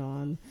lot going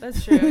on.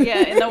 That's true.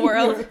 In the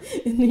world,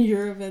 in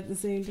Europe at the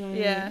same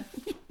time.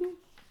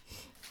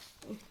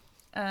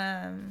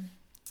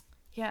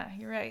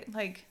 You're right.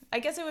 Like, I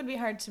guess it would be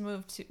hard to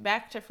move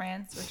back to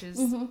France, which is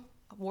a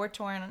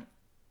war-torn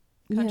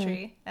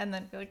country, and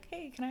then be like,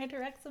 hey, can I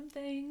direct some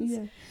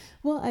things?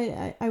 Well,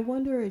 I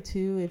wonder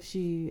too if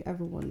she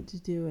ever wanted to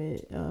do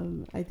it.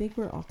 I think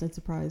we're often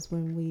surprised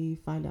when we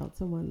find out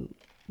someone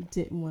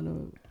didn't want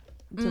to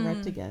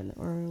direct again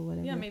or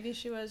whatever. Maybe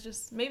she was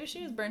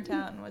burnt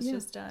out and was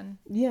just done.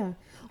 That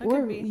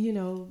or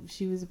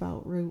she was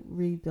about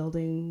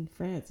rebuilding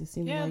France. It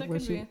seemed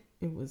like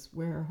it was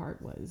where her heart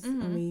was. I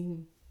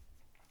mean,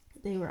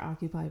 they were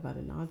occupied by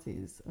the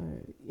Nazis.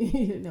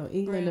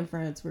 England and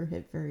France were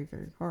hit very,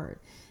 very hard.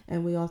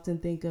 And we often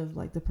think of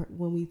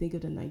when we think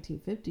of the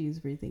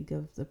 1950s, we think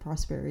of the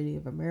prosperity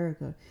of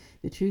America.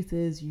 The truth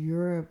is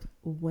Europe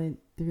went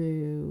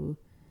through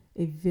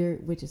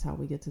which is how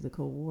we get to the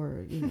Cold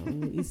War,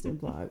 in the Eastern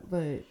Bloc.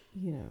 But,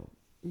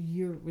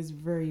 Europe was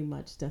very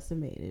much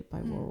decimated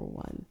by World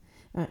War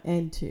I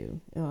and II.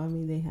 I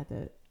mean, they had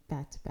to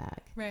back to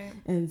back. Right.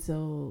 And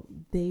so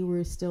they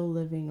were still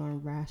living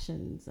on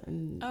rations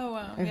and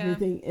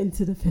everything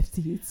into the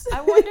 50s.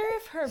 I wonder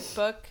if her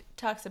book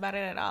talks about it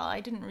at all.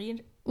 I didn't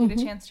get a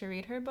chance to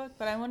read her book,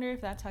 but I wonder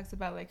if that talks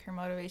about like her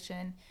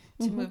motivation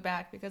to move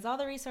back, because all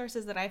the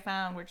resources that I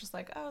found were just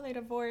like, oh, they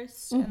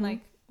divorced and like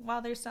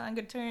while they're still on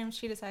good terms,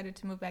 she decided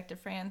to move back to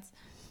France,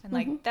 and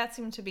like that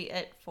seemed to be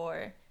it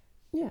for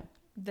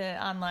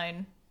the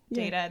online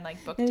data and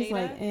like book data.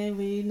 Like, and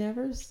we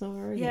never saw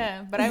her again.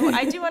 Yeah, but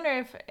I do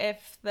wonder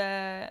if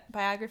the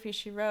biography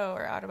she wrote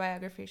or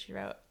autobiography she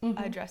wrote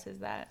addresses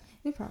that.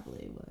 It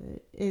probably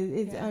would.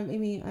 I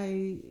mean,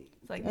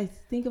 I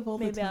think of all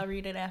the maybe I'll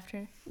read it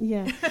after.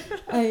 Yeah,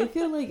 I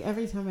feel like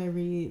every time I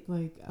read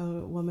like a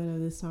woman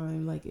of this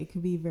time, like it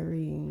could be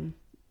varying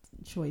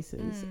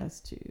choices as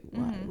to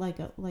why.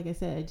 Like I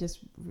said, I just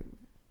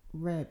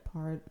read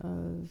part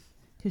of.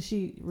 Because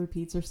she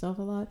repeats herself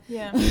a lot.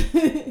 Yeah.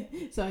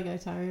 So I got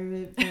tired of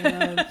it.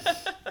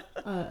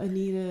 But,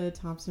 Anita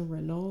Thompson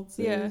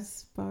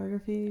Reynolds'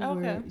 biography,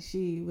 where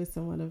she was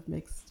someone of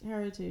mixed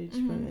heritage,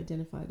 but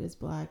identified as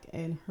Black,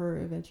 and her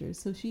adventures.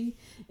 So she,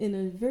 in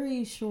a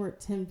very short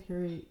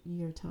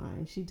 10-year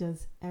time, she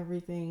does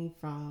everything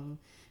from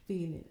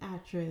being an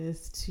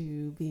actress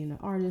to being an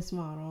artist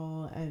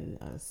model and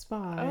a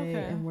spy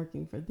and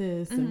working for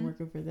this and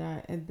working for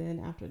that. And then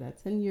after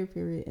that 10-year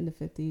period in the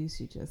 50s,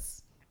 she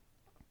just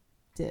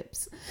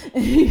dips.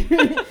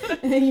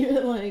 And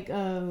you're like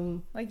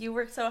you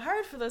worked so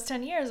hard for those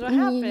 10 years, what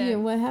happened? Yeah,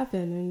 what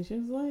happened? And she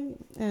was like,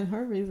 and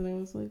her reasoning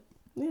was like,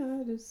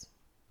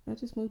 I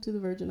just moved to the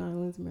Virgin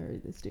Islands and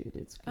married this dude.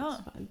 It's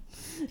fun.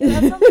 Yeah,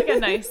 that sounds like a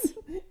nice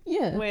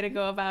way to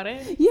go about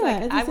it.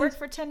 Yeah, I worked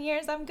for 10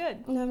 years, I'm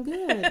good. I'm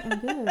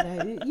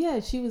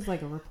good. She was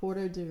like a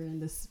reporter during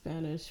the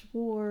Spanish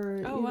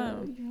War. Oh,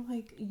 wow. You're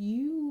like,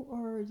 you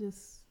are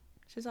just...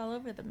 She's all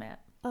over the map.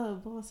 Oh,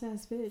 boss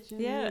ass bitch.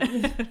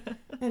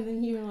 And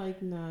then you're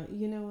like, no,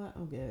 you know what?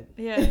 I'm good.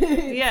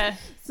 Yeah.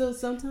 So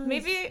sometimes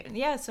maybe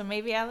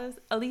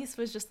Elise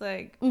was just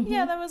like,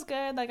 yeah, that was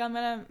good. Like, I'm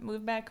gonna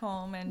move back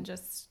home and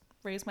just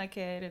raise my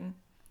kid and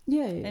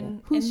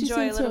and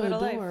enjoy a little bit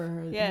of life.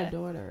 Her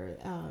daughter.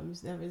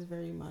 That was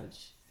very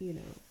much,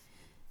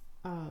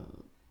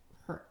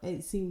 her.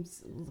 It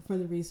seems from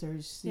the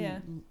research, she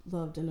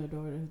loved in her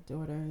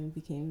daughter and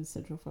became the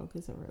central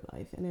focus of her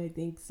life. And I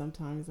think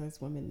sometimes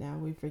as women now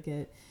we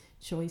forget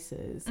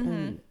choices,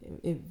 and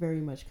it very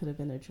much could have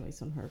been a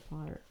choice on her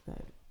part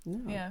that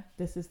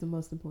this is the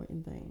most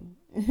important thing.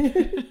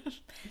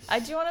 I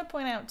do want to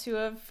point out 2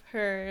 of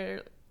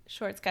her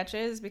short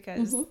sketches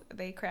because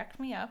they cracked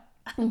me up.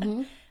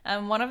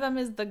 One of them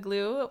is The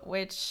Glue,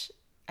 which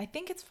I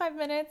think it's 5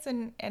 minutes,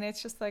 and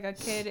it's just like a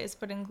kid is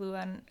putting glue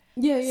on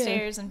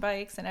stairs and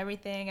bikes and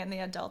everything, and the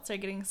adults are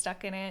getting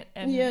stuck in it.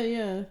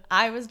 And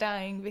I was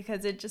dying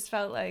because it just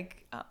felt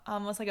like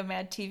almost like a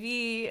Mad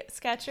TV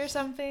sketch or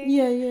something.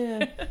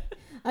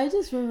 I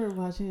just remember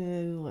watching it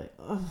and like,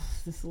 oh,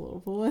 this little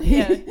boy.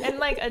 And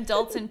like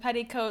adults in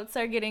petticoats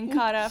are getting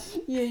caught up.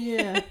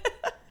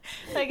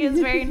 Like,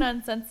 it's very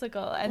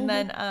nonsensical. And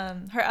then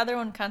her other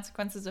one,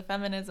 Consequences of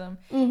Feminism,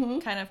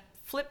 kind of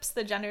flips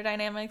the gender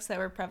dynamics that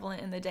were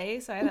prevalent in the day.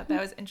 So I thought that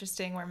was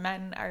interesting, where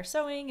men are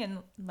sewing and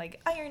like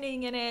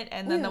ironing in it,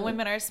 and then the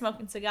women are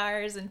smoking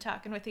cigars and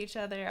talking with each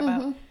other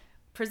about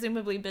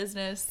presumably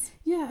business.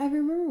 Yeah, I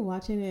remember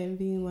watching it and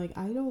being like,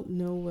 I don't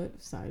know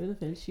what side of the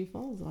fence she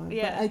falls on.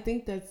 But I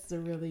think that's a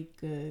really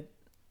good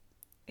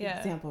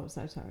example of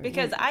satire.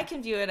 Because I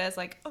can view it as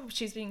like, oh,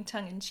 she's being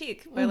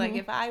tongue-in-cheek. But like,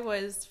 if I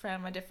was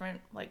from a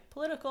different like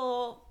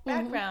political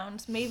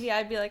background, maybe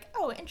I'd be like,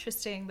 oh,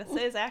 interesting, this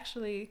is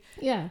actually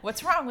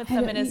what's wrong with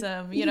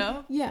feminism, you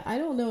know? Yeah, I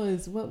don't know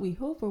is what we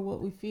hope or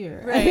what we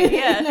fear. Right,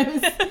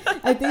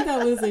 I think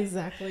that was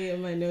exactly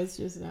in my notes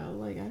just now.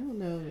 Like, I don't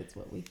know if it's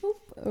what we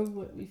hope or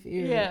what we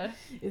fear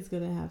is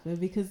going to happen.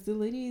 Because the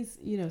ladies,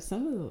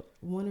 some of the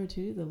 1 or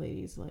 2 of the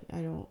ladies, like,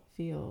 I don't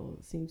feel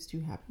seems too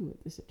happy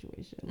with the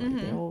situation. Like,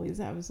 they always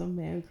have some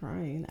man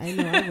crying. I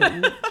know I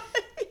wouldn't.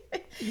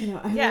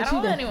 I don't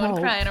want anyone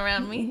crying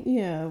around me.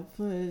 Yeah,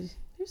 but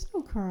there's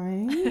no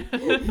crying.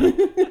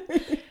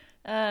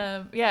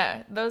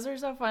 Those are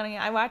so funny.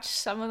 I watched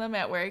some of them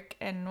at work,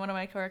 and one of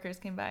my coworkers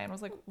came by and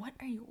was like, what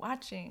are you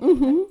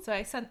watching? So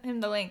I sent him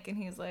the link, and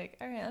he's like,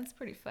 all right, that's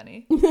pretty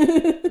funny.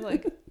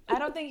 Like, I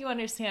don't think you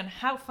understand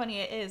how funny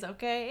it is,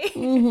 okay?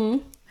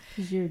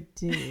 Because you're a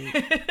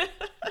dude.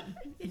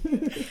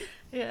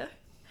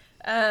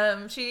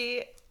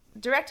 She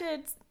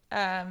directed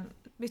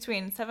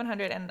between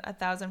 700 and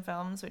 1,000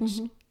 films,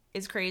 which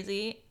is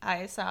crazy.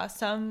 I saw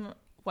some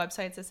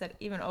websites that said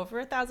even over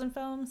 1,000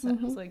 films. And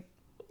I was like,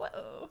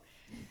 whoa.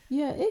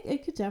 Yeah,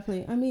 it could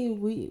definitely. I mean,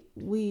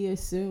 we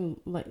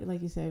assume,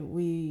 like you said,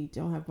 we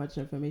don't have much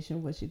information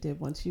on what she did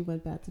once she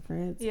went back to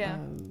France.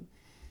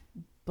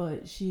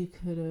 But she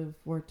could have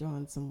worked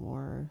on some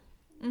more,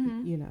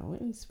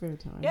 in spare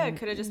time. Yeah, it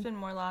could have just been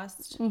more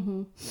lost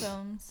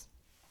films.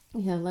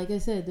 Yeah, like I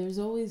said, there's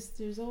always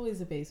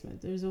a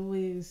basement. There's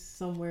always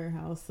some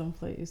warehouse,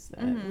 someplace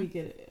that we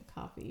get a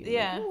copy.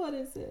 Yeah. Like, what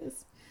is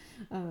this?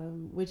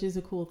 which is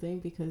a cool thing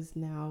because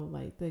now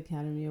like the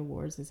Academy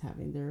Awards is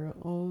having their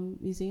own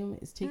museum.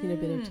 It's taking a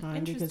bit of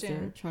time because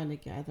they're trying to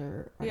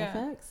gather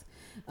artifacts.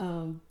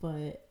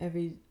 But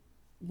every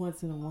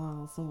once in a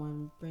while,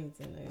 someone brings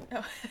in it.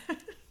 Oh.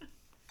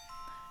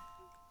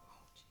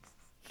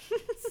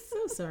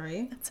 So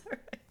sorry. That's all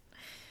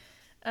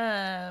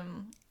right.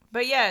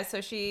 But yeah,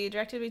 so she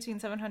directed between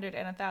 700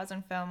 and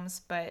 1,000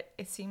 films, but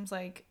it seems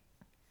like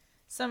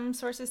some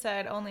sources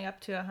said only up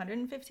to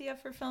 150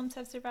 of her films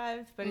have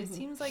survived, but it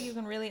seems like you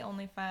can really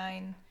only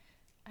find,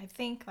 I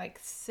think, like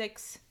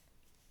 6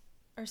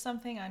 or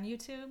something on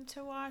YouTube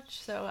to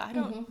watch. So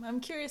I'm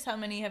curious how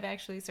many have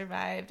actually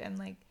survived and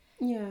like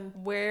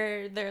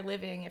where they're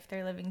living, if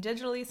they're living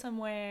digitally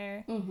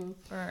somewhere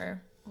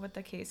or what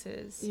the case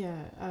is.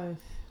 Yeah,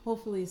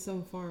 hopefully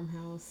some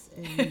farmhouse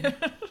in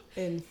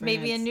France.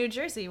 Maybe in New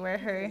Jersey where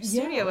her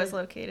studio was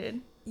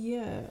located.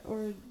 Yeah,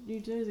 or New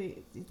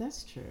Jersey.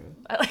 That's true.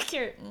 I like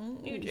your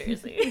New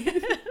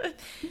Jersey.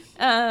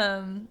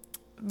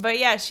 But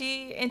yeah,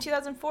 in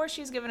 2004,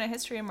 she was given a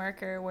history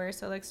marker where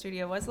Solex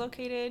Studio was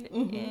located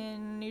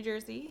in New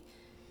Jersey.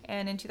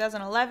 And in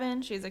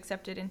 2011, she was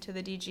accepted into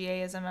the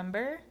DGA as a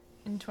member.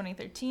 In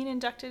 2013,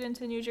 inducted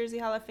into New Jersey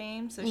Hall of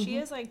Fame. So she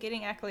is like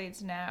getting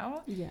accolades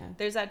now. Yeah.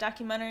 There's that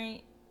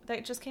documentary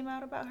that just came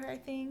out about her, I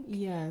think.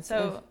 Yeah.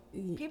 So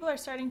people are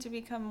starting to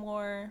become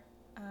more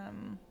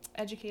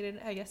educated,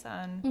 I guess,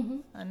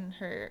 on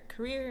her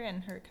career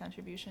and her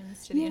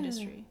contributions to the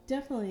industry.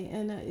 Definitely.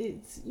 And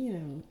it's,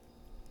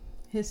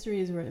 history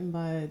is written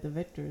by the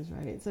victors,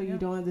 right? So you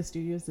don't have the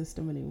studio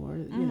system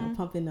anymore,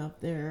 pumping up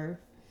their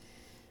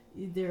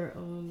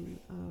own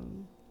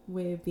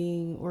way of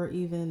being, or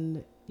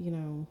even,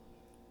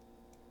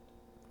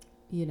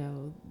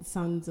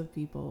 sons of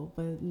people.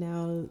 But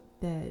now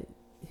that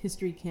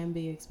history can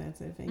be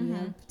expensive, and you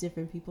have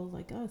different people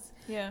like us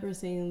who are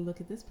saying,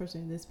 look at this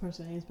person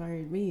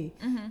inspired me.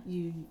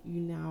 You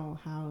now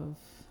have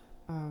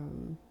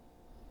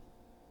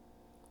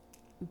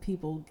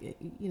people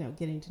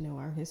getting to know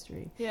our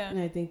history, and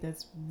I think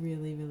that's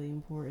really, really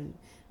important.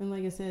 And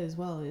like I said as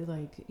well,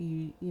 like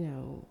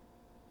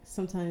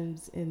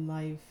sometimes in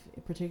life,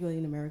 particularly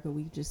in America,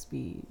 we just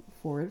be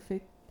forward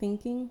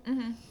thinking,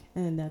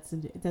 and that's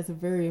a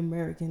very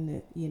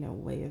American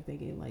way of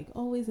thinking, like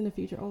always in the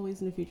future,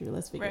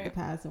 let's forget the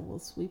past and we'll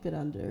sweep it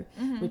under,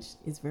 which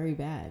is very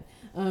bad.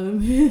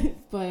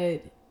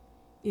 But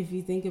if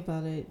you think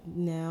about it,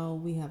 now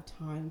we have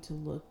time to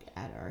look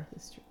at our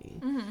history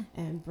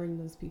and bring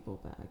those people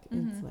back.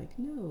 And it's like,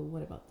 no,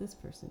 what about this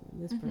person and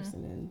this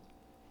person, and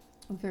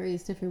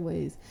various different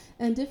ways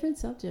and different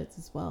subjects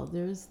as well.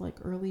 There's like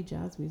early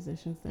jazz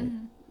musicians that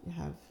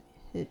have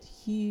hit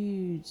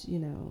huge,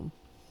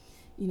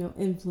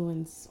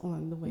 influence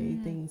on the way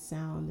things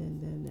sound,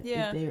 and then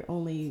they were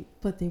only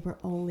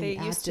they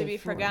used to be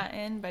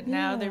forgotten, but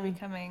now they're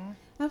becoming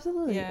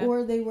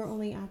or they were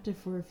only active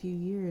for a few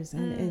years,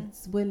 and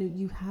it's when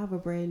you have a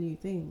brand new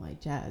thing like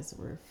jazz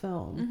or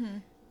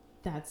film,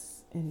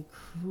 that's an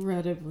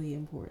incredibly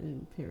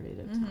important period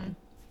of time.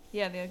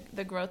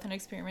 The growth and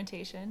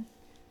experimentation.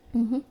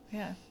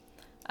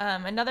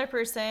 Another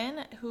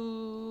person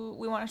who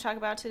we want to talk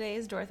about today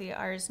is Dorothy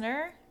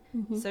Arzner.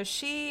 So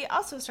she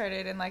also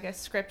started in like a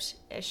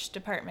script-ish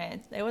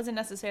department. It wasn't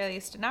necessarily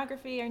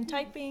stenography or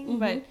typing,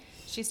 but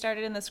she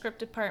started in the script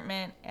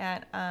department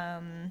at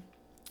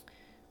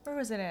where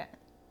was it at?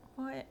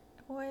 What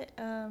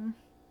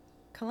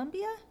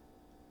Columbia?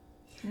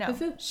 No,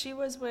 she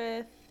was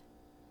with.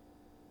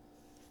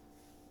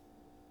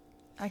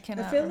 I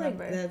cannot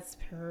remember. Like that's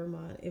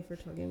Paramount if we're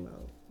talking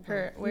about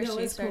her. Where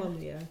she started.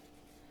 Columbia.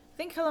 I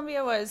think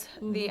Columbia was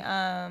the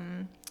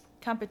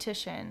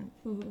competition.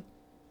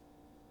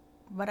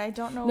 But I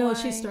don't know why. No,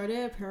 she started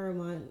at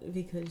Paramount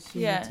because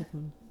she went to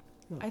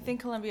I think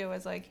Columbia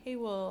was like, hey,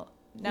 well,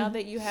 now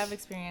that you have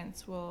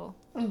experience, we'll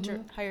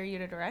hire you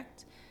to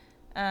direct.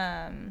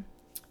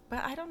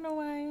 But I don't know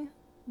why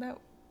that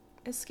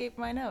escaped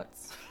my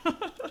notes.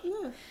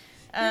 But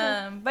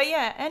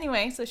yeah,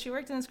 anyway, so she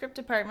worked in the script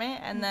department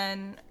and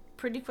then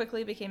pretty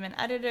quickly became an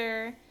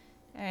editor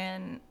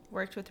and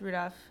worked with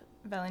Rudolph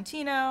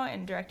Valentino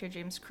and director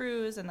James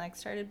Cruz, and like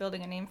started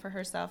building a name for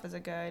herself as a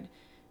good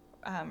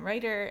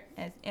writer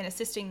and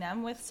assisting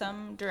them with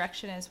some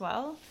direction as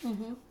well,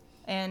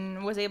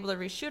 and was able to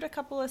reshoot a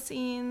couple of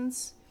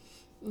scenes.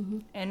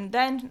 And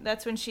then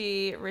that's when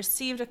she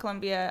received a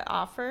Columbia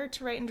offer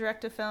to write and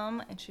direct a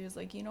film, and she was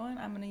like, you know what,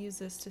 I'm going to use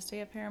this to stay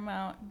at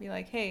Paramount and be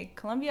like, hey,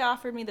 Columbia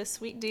offered me this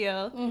sweet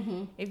deal.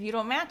 If you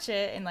don't match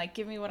it and like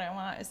give me what I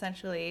want,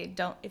 essentially,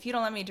 if you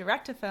don't let me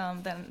direct a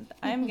film, then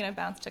I'm going to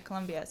bounce to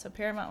Columbia. So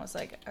Paramount was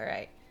like, all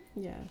right,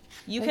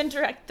 you can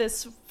direct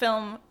this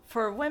film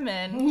for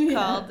women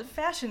called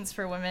Fashions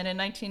for Women in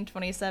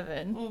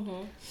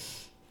 1927.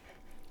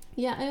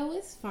 Yeah, I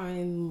always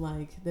find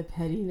like the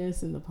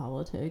pettiness and the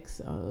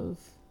politics of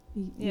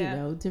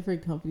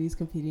different companies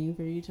competing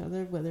for each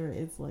other, whether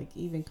it's like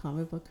even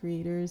comic book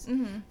creators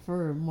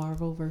for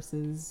Marvel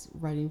versus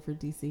writing for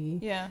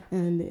DC.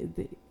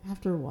 And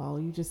after a while,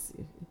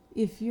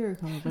 if you're a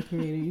comic book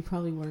creator, you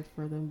probably worked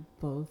for them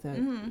both at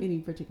any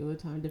particular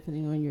time,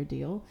 depending on your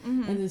deal.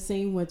 And the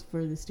same with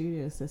for the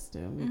studio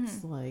system.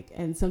 It's like,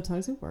 and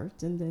sometimes it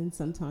worked, and then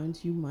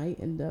sometimes you might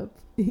end up,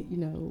 you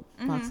know,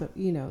 box up,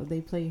 you know,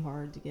 they play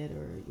hard to get,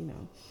 or, you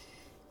know,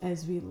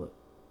 as we look,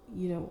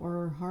 you know,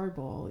 or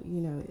hardball,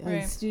 you know,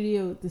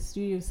 the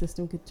studio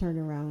system could turn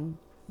around,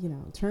 you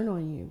know, turn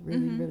on you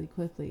really, really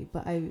quickly.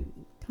 But I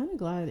kind of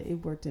glad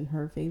it worked in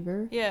her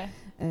favor. Yeah.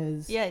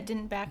 It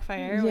didn't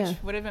backfire, which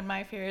would have been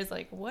my fear, is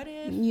like, what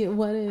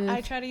if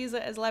I try to use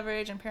it as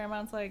leverage and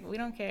Paramount's like, we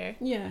don't care.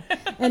 Yeah.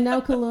 And now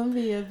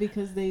Columbia,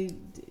 because they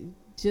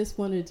just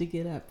wanted to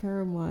get at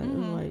Paramount,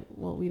 and like,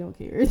 well, we don't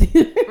care.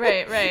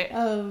 Right.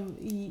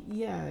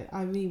 Yeah,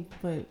 I mean,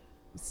 but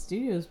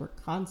studios were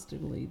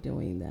constantly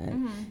doing that.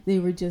 They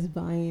were just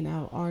buying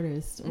out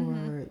artists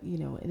or, you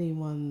know,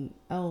 anyone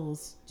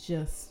else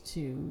just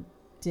to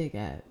dig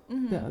at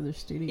the other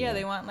studio. Yeah,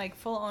 they want like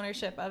full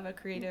ownership of a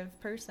creative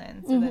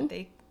person so that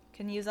they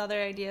can use other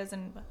ideas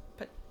and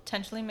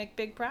potentially make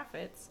big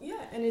profits.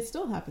 Yeah, and it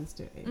still happens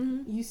today.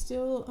 You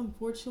still,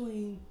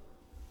 unfortunately,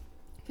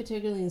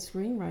 particularly in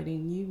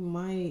screenwriting, you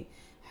might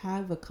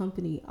have a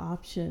company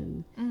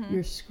option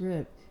your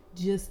script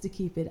just to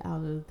keep it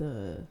out of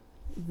the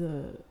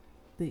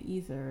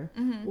ether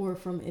or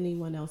from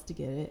anyone else to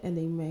get it, and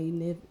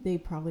they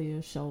probably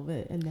will shelve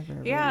it and never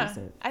release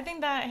it. I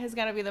think that has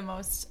got to be the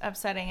most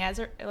upsetting,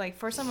 as like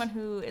for someone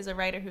who is a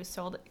writer who's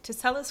sold to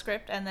sell a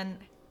script and then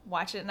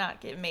watch it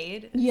not get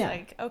made. It's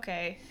like,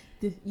 okay,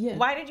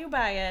 why did you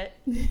buy it?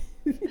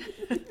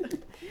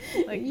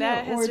 Like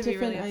that has to be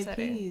really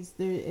upsetting. IPs.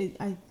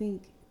 I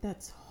think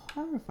that's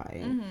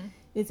horrifying.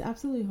 It's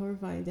absolutely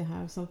horrifying to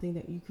have something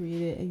that you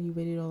created and you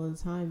waited all the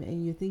time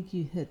and you think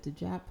you hit the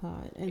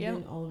jackpot, and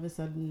then all of a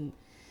sudden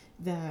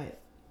that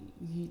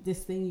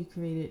this thing you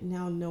created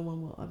now no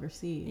one will ever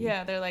see.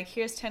 Yeah, they're like,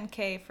 here's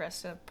 $10,000 for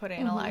us to put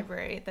in a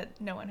library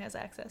that no one has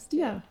access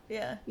to.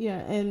 Yeah,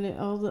 and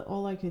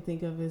all I could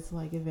think of is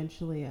like,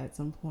 eventually at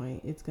some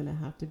point it's gonna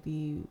have to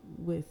be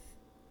with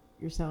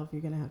yourself.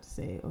 You're gonna have to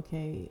say,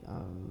 okay,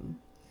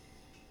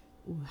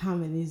 how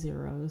many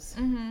zeros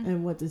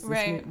and what does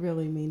this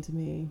really mean to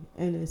me?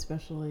 And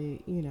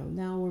especially, you know,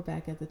 now we're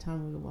back at the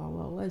time of the Wild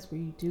Wild West,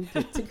 where you do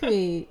get to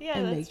create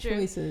and make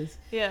choices.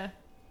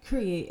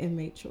 Create and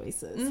make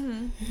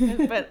choices.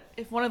 But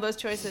if one of those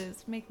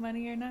choices, make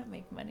money or not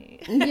make money,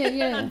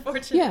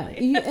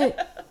 unfortunately,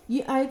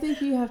 I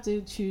think you have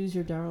to choose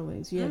your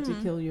darlings. You have to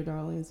kill your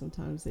darlings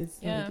sometimes.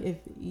 It's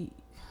like,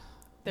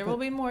 there will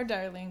be more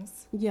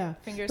darlings. Yeah.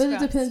 Fingers crossed.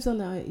 But it depends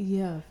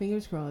on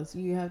fingers crossed.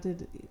 You have to,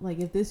 like,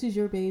 if this is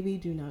your baby,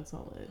 do not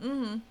sell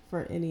it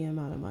for any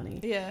amount of money.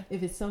 Yeah.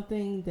 If it's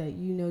something that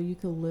you know you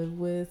can live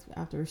with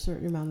after a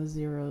certain amount of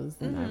zeros,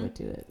 then I would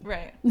do it.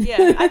 Right.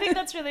 Yeah. I think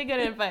that's really good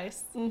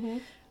advice.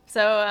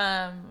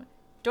 So,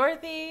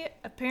 Dorothy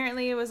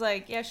apparently was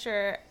like, yeah,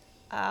 sure,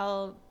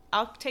 I'll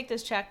take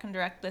this check and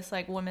direct this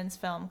like women's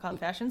film called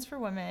Fashions for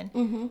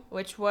Women,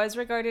 which was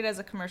regarded as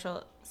a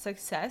commercial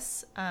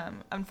success.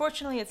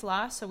 Unfortunately, it's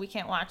lost, so we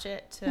can't watch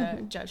it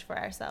to judge for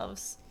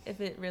ourselves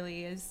if it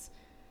really is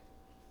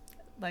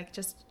like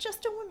just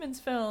a women's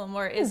film,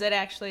 or is it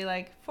actually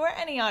like for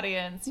any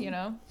audience, you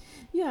know?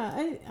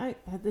 Yeah, I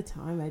at the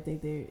time, I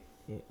think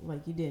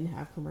like, you didn't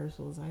have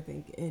commercials. I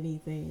think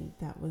anything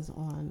that was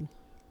on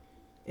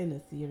in a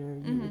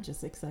theater you were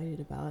just excited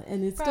about,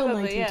 and it's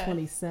probably, still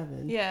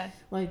 1927. Yeah,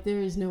 like, there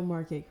is no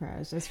market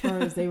crash as far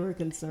as they were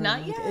concerned.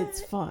 Not yet.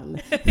 It's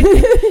fun.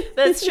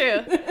 That's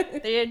true.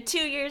 They had 2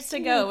 years to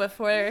go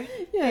before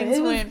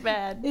things went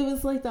bad. It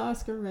was like the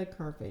Oscar red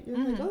carpet. You're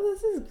like, oh,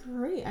 this is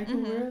great, I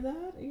can wear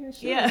that. Yeah,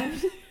 sure.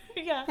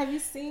 Yeah. Have you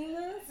seen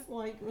this?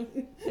 Like,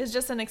 it's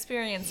just an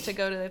experience to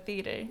go to the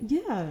theater.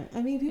 Yeah,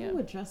 I mean, people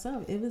would dress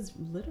up. It was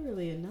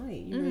literally a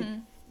night. You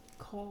would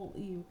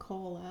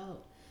call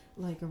out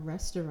like a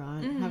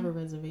restaurant, have a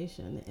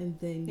reservation, and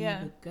then you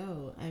would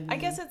go. I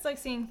guess it's like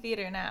seeing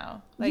theater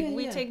now. Like,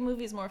 we take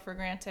movies more for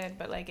granted,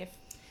 but like, if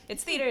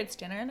it's theater, it's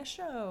dinner and a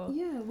show.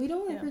 Yeah, we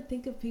don't ever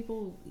think of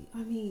people.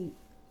 I mean,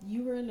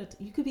 you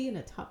could be in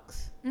a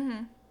tux.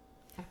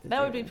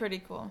 That would be pretty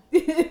cool.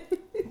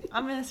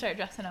 I'm gonna start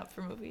dressing up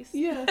for movies.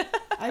 Yeah,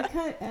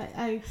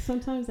 I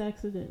sometimes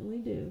accidentally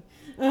do.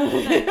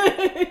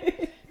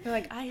 You're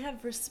like, I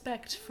have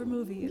respect for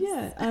movies.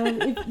 Yeah, I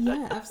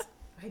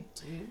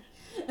do.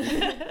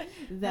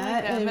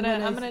 That I'm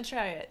gonna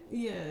try it.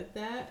 Yeah,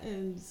 that,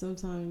 and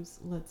sometimes,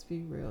 let's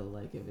be real,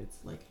 like if it's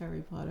like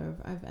Harry Potter,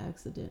 I've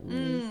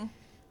accidentally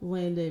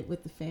landed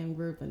with the fan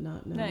group and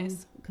not known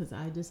because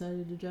I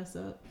decided to dress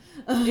up.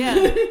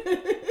 Yeah,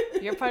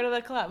 you're part of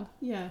the club.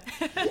 Yeah,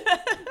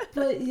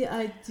 but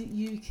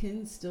you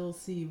can still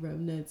see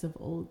remnants of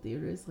old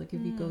theaters. Like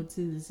if you go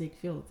to the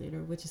Ziegfeld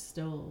Theater, which is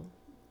still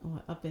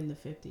up in the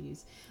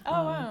 50s.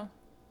 Oh wow.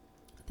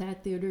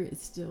 That theater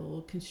is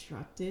still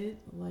constructed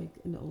like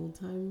an old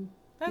time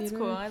That's theater.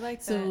 cool. I like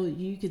that. So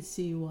you could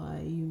see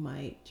why you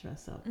might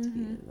dress up to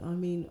be, I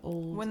mean,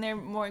 old. When they're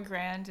more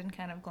grand and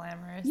kind of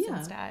glamorous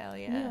in style,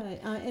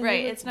 and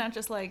right, it's not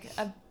just like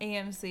a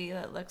AMC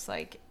that looks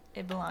like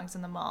it belongs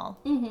in the mall.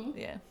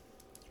 Yeah.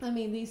 I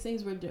mean, these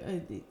things were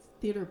these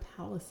theater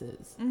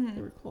palaces. Mm-hmm.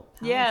 They were called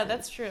palaces. Yeah,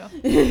 that's true.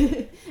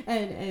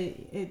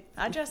 and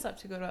I dress up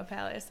to go to a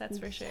palace, that's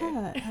for sure.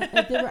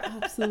 Yeah, they were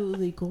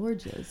absolutely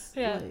gorgeous.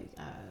 Yeah. Like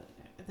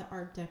the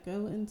Art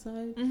Deco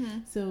inside. Mm-hmm.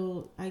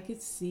 So I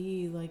could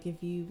see, like,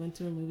 if you went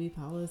to a movie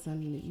palace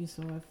and you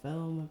saw a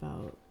film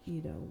about,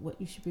 you know, what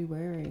you should be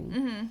wearing,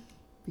 Mm-hmm.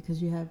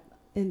 because you have,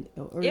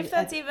 or If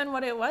that's even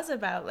what it was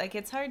about. Like,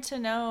 it's hard to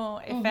know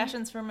if Mhm.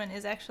 Fashions for Women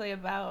is actually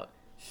about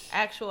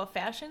actual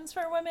fashions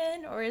for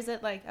women, or is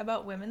it, like,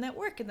 about women that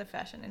work in the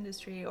fashion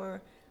industry,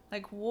 or,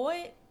 like,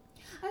 what?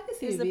 I could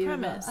see is it the being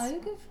premise. I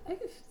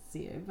could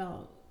see it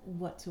about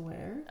what to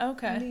wear.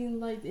 Okay. I mean,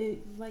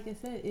 like I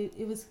said,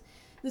 it was,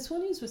 the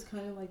 20s was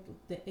kind of like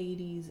the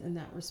 80s in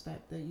that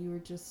respect, that you were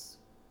just,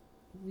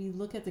 we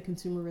look at the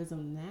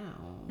consumerism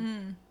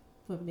now,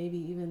 but maybe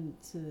even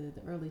to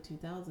the early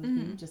 2000s,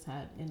 when you just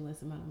had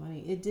endless amount of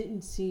money. It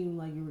didn't seem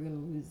like you were going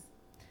to lose.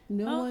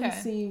 No one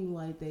seemed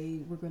like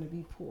they were going to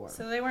be poor.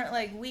 So they weren't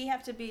like, we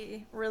have to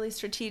be really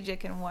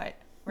strategic in what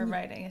we're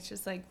writing. It's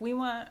just like, we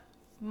want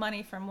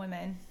money from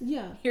women.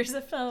 Yeah. Here's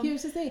the film.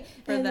 Here's the thing.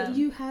 For And them.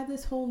 you had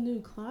this whole new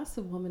class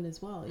of women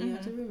as well. You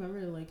have to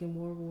remember, like, in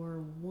World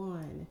War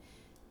One,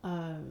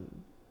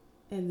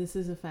 and this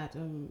is a fact,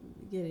 I'm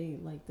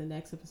getting, like, the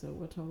next episode,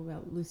 we'll talk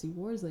about Lucy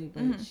Worsley,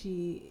 but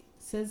she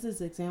says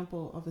this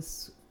example of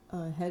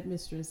a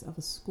headmistress of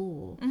a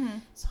school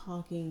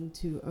talking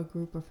to a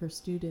group of her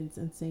students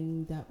and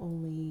saying that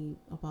only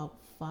about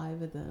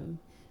 5 of them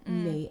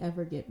may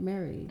ever get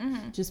married,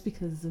 just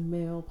because the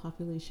male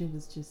population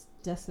was just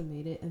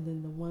decimated, and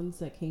then the ones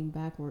that came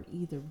back were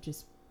either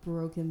just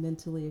broken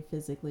mentally or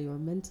physically or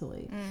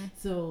mentally.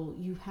 So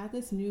you had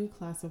this new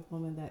class of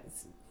women that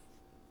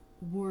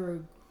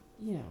were,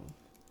 you know,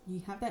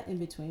 you have that in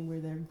between where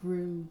they're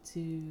groomed to,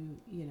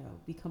 you know,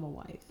 become a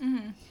wife,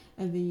 and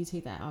then you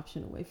take that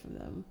option away from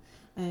them,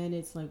 and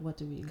it's like, what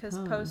do we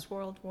become? Because post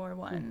World War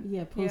One.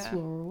 Yeah, post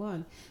World War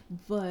One.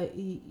 But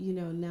you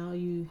know, now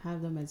you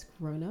have them as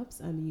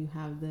grown-ups. I mean, you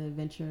have the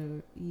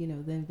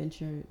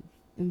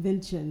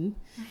invention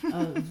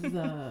of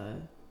the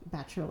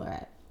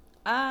Bachelorette.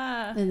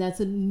 And that's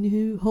a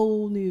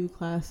whole new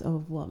class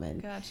of women.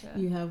 Gotcha.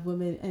 You have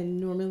women, and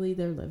normally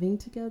they're living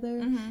together,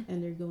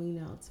 and they're going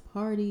out to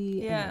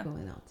party, and they're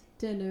going out to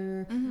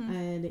dinner,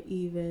 and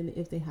even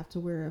if they have to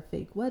wear a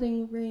fake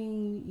wedding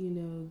ring, you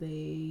know,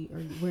 they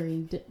are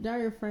wearing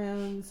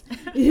diaphragms,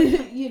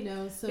 you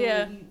know, so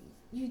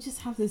you just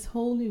have this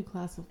whole new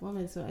class of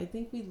women. So I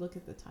think we look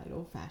at the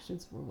title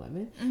Fashions for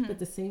Women, but at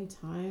the same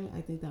time,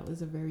 I think that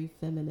was a very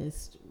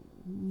feminist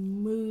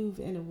move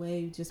in a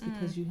way, just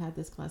because you had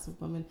this class of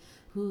women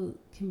who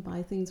can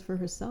buy things for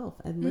herself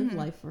and live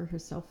life for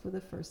herself for the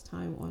first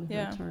time on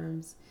her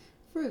terms.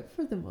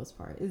 For the most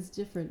part, it's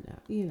different now,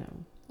 you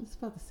know, it's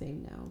about the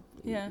same now.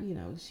 You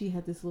know, she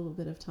had this little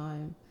bit of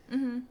time.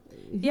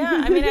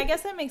 Yeah, I mean, I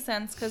guess that makes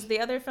sense, because the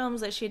other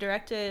films that she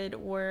directed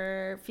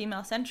were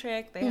female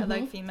centric. They had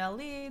like female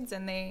leads,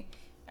 and they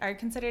are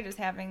considered as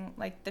having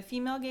like the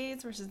female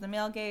gaze versus the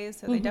male gaze,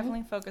 so they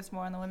definitely focus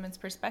more on the women's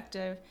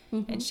perspective.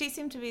 And she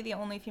seemed to be the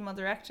only female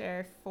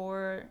director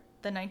for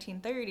the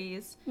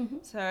 1930s.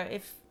 So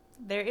if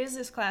there is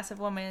this class of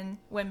women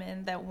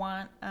that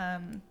want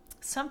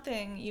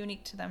something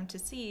unique to them to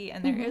see,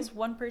 and there is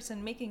one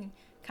person making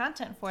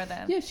content for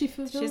them,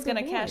 she's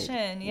gonna cash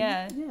in.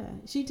 Yeah,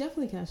 she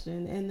definitely cashed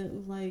in,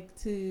 and like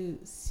to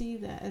see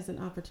that as an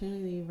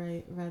opportunity,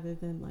 right, rather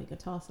than like a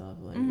toss-off,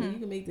 like, well, you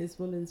can make this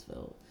women's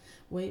film.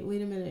 Wait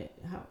a minute,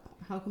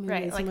 how come you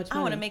made so much money?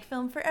 I want to make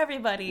film for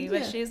everybody,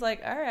 but she's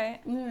like, all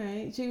right,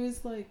 she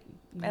was like,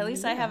 at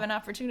least I have an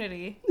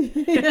opportunity.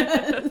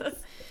 It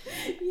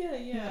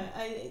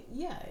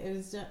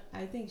was just,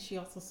 I think she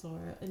also saw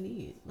a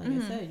need, like I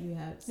said, you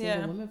had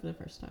single women for the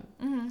first time.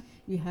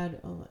 You had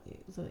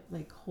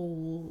like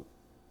whole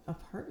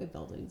apartment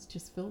buildings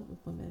just filled with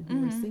women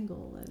who were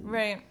single and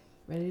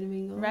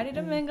ready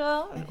to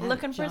mingle,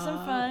 looking for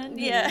some fun.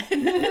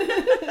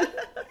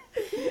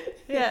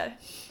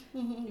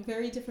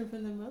 Very different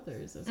from their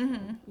mothers as well,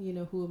 you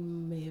know, who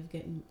may have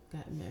gotten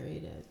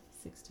married at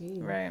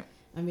 16. Right.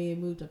 I mean, it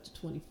moved up to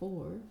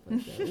 24,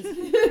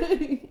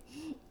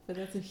 but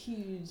that's a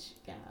huge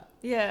gap.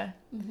 Yeah.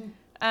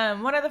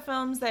 One of the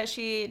films that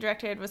she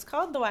directed was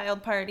called The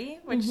Wild Party,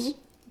 which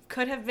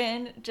could have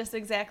been just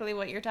exactly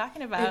what you're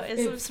talking about.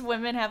 It's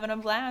women having a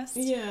blast.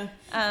 Yeah.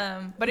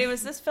 But it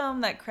was this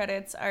film that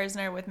credits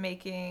Arzner with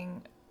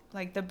making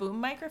like the boom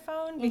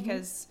microphone,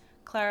 because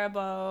Clara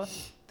Bow,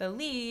 the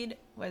lead,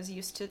 was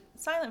used to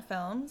silent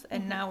films,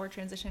 and now we're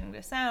transitioning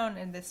to sound,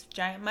 and this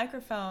giant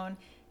microphone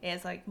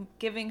is like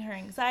giving her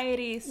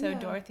anxiety. So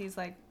Dorothy's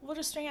like, we'll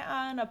just string it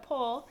on a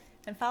pole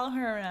and follow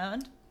her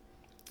around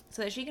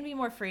so that she can be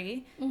more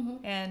free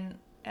and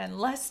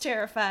less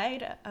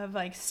terrified of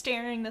like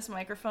staring this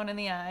microphone in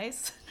the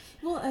eyes.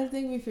 Well, I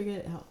think we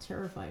forget how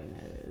terrifying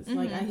that is.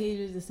 Like, I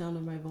hated the sound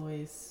of my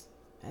voice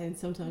and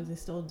sometimes I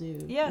still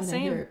do Yeah, when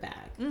same. I hear it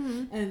back.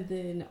 Mm-hmm. And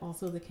then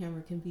also the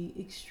camera can be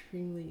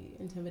extremely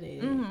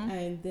intimidating. Mm-hmm.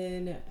 And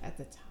then at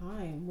the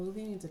time,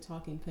 moving into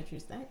talking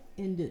pictures, that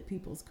ended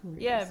people's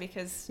careers. Yeah,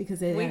 because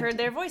they we had, heard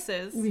their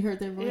voices. we heard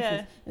their voices,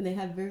 Yeah. and they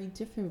had very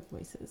different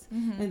voices.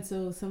 Mm-hmm. And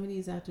so some of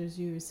these actors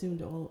you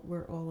assumed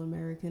were all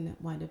American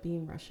wind up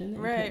being Russian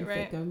and Right, couldn't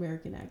right. fake an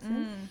American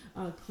accent.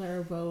 Mm.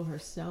 Clara Bow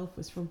herself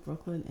was from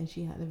Brooklyn, and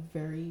she had a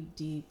very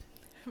deep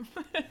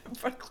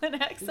Brooklyn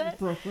accent.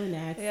 Brooklyn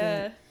accent,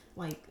 Yeah.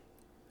 like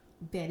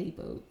Betty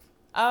Boop.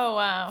 Oh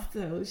wow.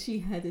 So she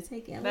had to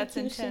take That's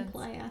elocution intense.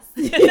 class.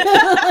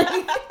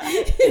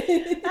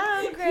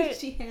 Oh, great.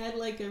 She had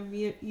like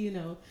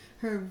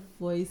her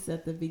voice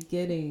at the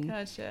beginning.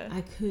 Gotcha.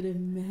 I could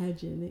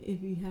imagine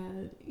if you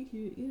had,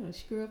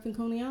 she grew up in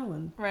Coney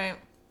Island. Right.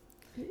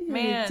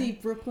 Man,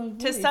 deep Brooklyn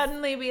voice. To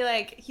suddenly be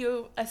like,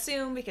 you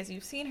assume because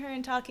you've seen her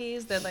in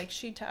talkies that like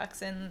she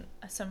talks in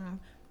some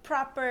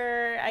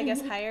proper, I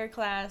guess, higher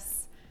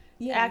class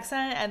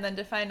accent, and then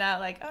to find out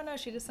like, oh no,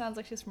 she just sounds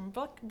like she's from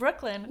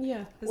Brooklyn.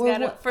 Yeah.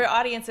 For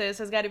audiences,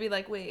 has got to be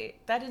like,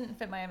 wait, that didn't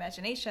fit my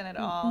imagination at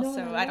all,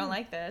 so I don't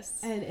like this.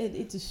 And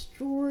it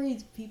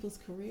destroys people's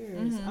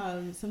careers.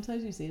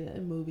 Sometimes you see that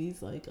in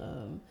movies like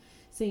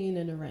Singing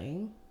in the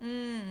Rain.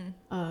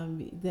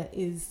 That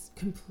is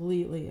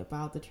completely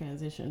about the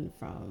transition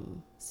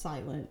from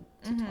silent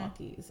to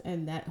talkies,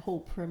 and that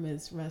whole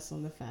premise rests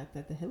on the fact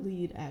that the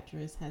lead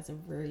actress has a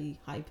very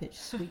high-pitched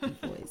squeaky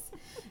voice,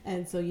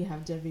 and so you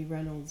have Debbie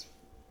Reynolds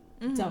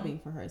dubbing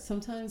for her.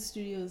 Sometimes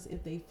studios,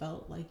 if they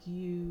felt like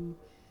you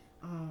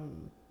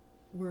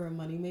were a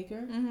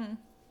moneymaker,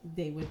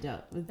 they would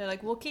dub. They're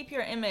like, we'll keep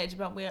your image,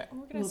 but we're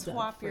gonna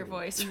swap your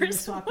voice for for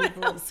someone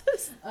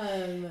else's.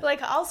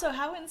 Like, also,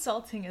 how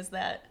insulting is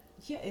that?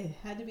 Yeah, it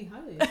had to be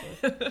highly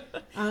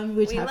insulting.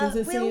 Which happens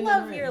in Singing in the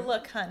Rain. We love your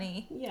look,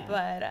 honey. Yeah,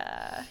 but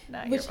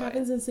not which your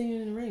happens in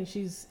Singing in the Rain.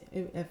 She's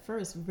at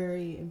first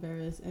very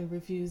embarrassed and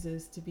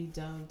refuses to be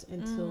dubbed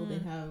until they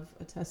have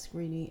a test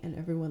screening and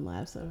everyone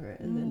laughs at her,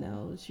 and then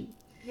now she.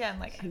 Yeah, and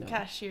like,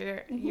 gosh,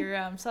 your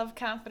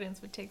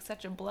self-confidence would take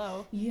such a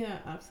blow. Yeah,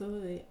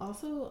 absolutely.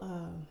 Also,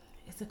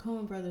 it's a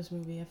Coen Brothers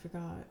movie. I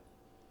forgot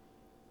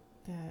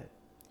that.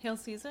 Hail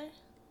Caesar?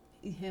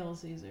 Hail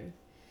Caesar.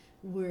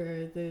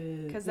 Where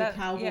the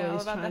cowboy all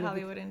is about the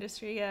Hollywood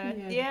industry.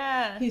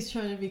 Yeah. He's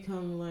trying to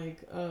become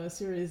like a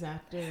serious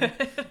actor.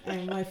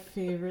 And my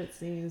favorite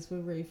scene is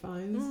with Ray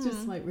Fiennes.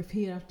 Just like,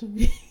 repeat after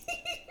me.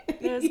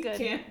 It was good.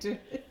 Can't do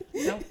it.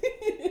 Nope.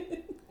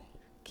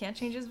 Can't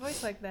change his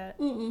voice like that.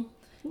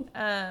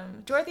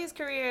 Dorothy's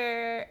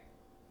career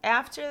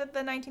after the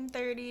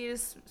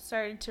 1930s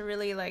started to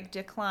really like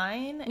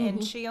decline,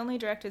 and she only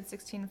directed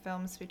 16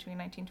 films between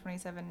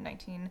 1927 and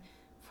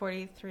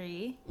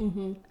 1943.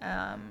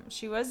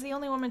 She was the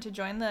only woman to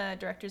join the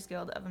Directors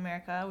Guild of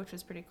America, which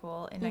was pretty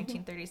cool, in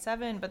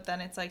 1937, but then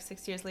it's like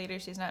 6 years later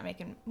she's not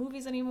making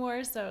movies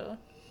anymore, so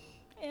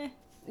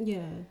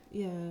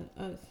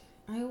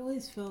I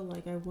always feel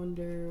like I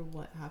wonder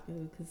what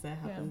happened, because that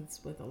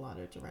happens with a lot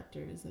of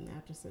directors and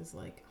actresses.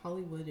 Like,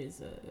 Hollywood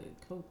is a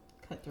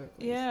cutthroat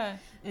place. Yeah.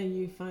 And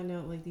you find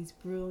out like these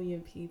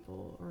brilliant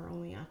people are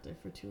only out there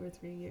for 2 or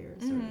 3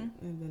 years, and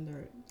then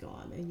they're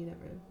gone,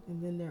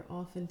 and then they're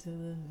off into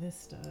the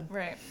vista.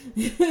 Right.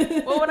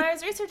 Well, when I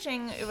was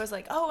researching, it was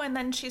like, oh, and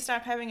then she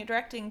stopped having a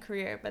directing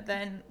career. But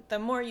then the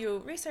more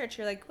you research,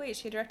 you're like, wait,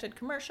 she directed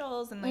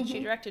commercials and like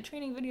she directed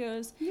training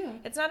videos. Yeah.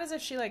 It's not as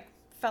if she like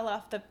fell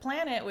off the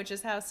planet, which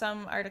is how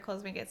some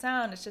articles make it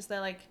sound. It's just that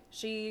like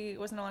she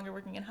was no longer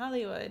working in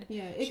Hollywood.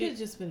 Yeah, it could have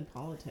just been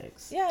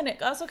politics. Yeah, and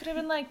it also could have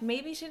been like,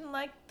 maybe she didn't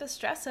like the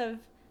stress of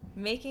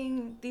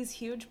making these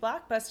huge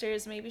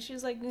blockbusters. Maybe she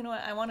was like, you know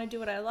what, I want to do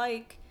what I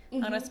like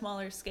on a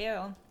smaller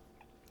scale.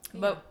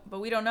 Yeah. But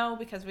we don't know,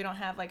 because we don't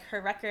have like her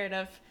record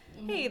of,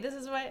 hey, this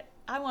is what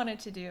I wanted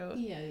to do.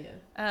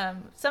 Yeah.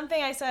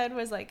 Something I said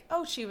was like,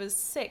 oh, she was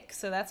sick,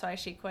 so that's why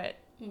she quit.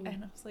 And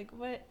I was like,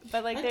 what?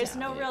 But like, there's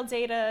no real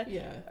data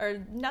or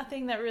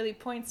nothing that really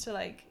points to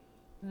like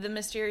the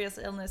mysterious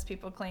illness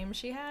people claim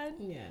she had.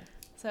 Yeah.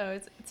 So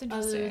it's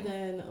interesting. Other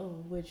than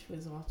which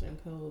was often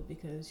code,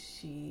 because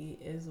she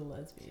is a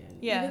lesbian.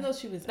 Yeah. Even though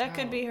she was that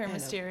could be her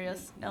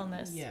mysterious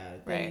illness. Yeah.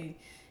 Right.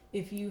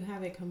 If you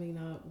have it coming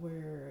up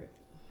where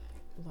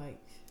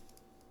like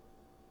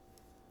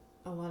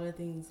a lot of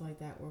things like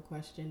that were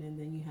questioned, and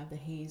then you have the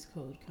Hays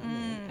Code come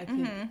in, I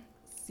could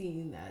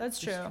see that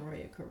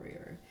destroy a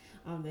career.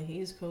 The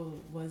Hays Code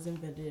was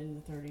invented in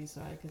the 30s,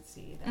 so I could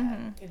see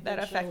that that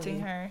affecting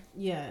her.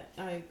 Yeah,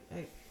 I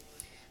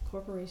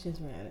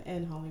corporations, man,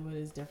 and Hollywood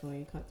is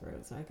definitely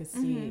cutthroat. So I could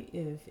see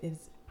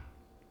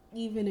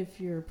even if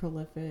you're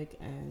prolific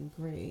and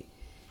great,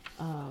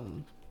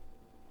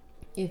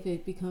 if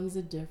it becomes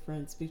a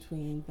difference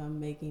between them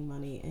making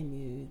money and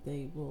you,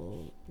 they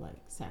will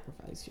like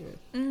sacrifice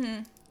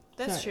you.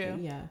 That's true.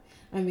 Yeah,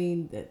 I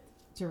mean that.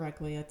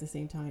 Directly at the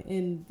same time.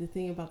 And the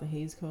thing about the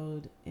Hays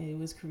Code, it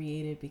was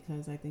created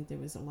because I think there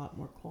was a lot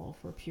more call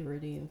for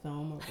purity in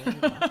film, or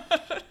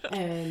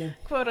and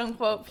quote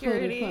unquote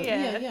purity. Quote,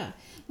 yeah. yeah,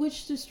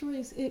 which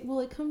destroys it. Well,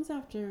 it comes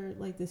after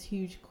like this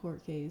huge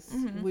court case,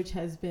 which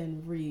has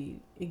been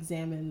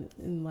re-examined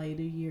in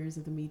later years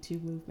of the Me Too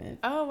movement.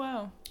 Oh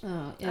wow!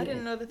 I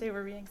didn't know that they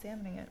were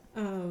re-examining it.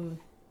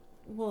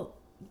 Well,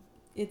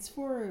 it's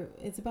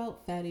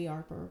about Fatty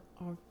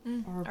Arbuckle,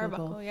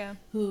 yeah,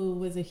 who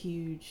was a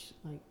huge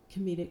like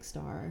comedic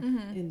star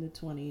in the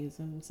 20s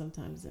and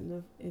sometimes in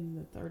the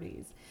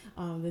 30s.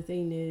 The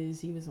thing is,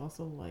 he was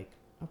also like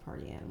a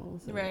party animal,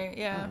 so, right?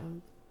 Yeah.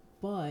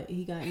 But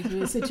he got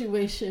into a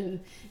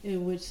situation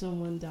in which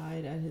someone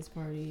died at his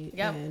party.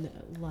 Yep. And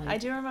like I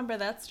do remember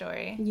that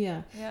story.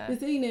 Yeah. Yeah. The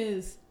thing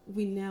is,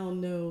 we now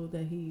know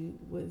that he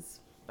was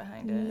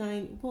behind it.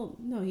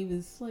 He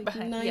was like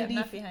behind, 90,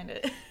 not behind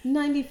it.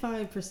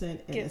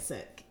 95%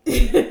 innocent.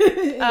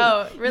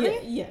 Oh, really?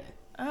 Yeah.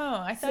 Oh,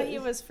 I thought he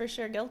was for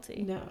sure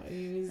guilty. No,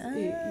 he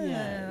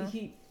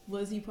was.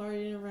 Was he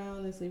partying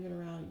around and sleeping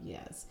around?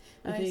 Yes.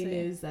 The thing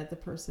is that the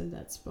person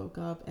that spoke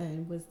up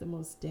and was the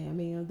most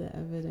damning of the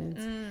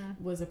evidence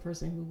was a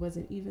person who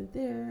wasn't even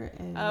there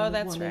and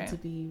wanted to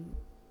be,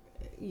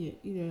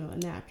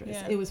 an actress.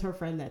 Yeah. It was her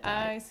friend that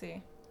died. I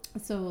see.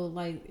 So,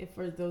 like, if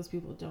for those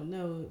people who don't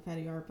know,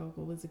 Fatty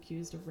Arbuckle was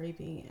accused of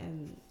raping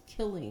and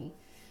killing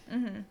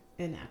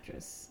an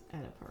actress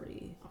at a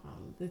party.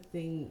 The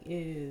thing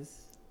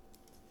is...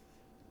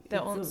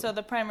 So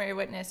the primary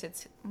witness,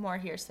 it's more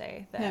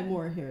hearsay. Had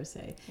more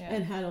hearsay. Yeah.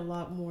 And had a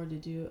lot more to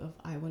do of,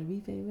 I want to be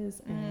famous,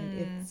 and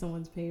if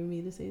someone's paying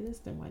me to say this,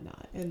 then why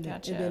not? And,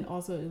 gotcha. And then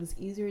also, it was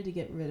easier to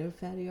get rid of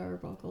Fatty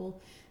Arbuckle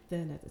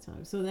than at the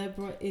time. So that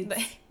brought it...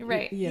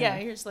 Right. Yeah.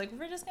 You're just like,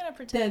 we're just going to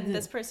pretend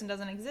this person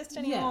doesn't exist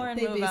anymore and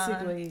move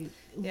on.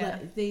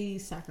 They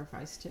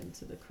sacrificed him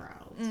to the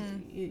crowd,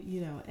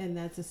 and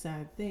that's a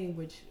sad thing,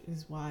 which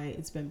is why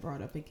it's been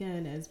brought up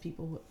again as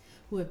people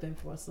who have been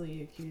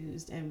falsely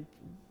accused and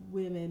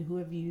women who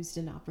have used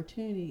an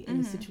opportunity in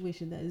a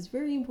situation that is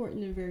very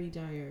important and very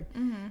dire,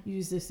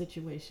 use this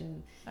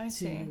situation. I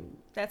see.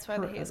 That's why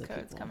the Hays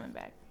Code's coming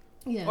back.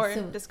 Yeah, or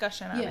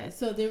discussion of it. Yeah,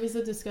 so there was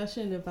a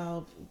discussion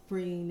about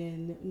bringing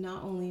in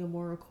not only a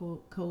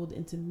moral code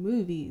into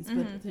movies,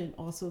 but then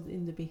also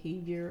in the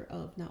behavior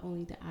of not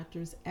only the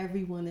actors,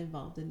 everyone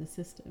involved in the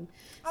system.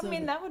 I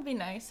mean, that would be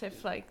nice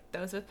if, like,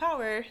 those with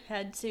power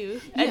had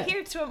to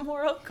adhere to a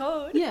moral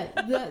code. Yeah,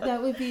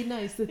 that would be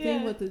nice. The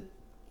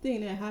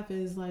thing that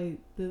happened is, like,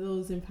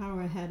 those in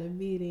power had a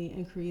meeting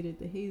and created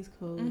the Hays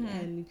Code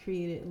and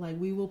created, like,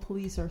 we will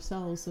police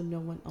ourselves so no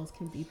one else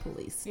can be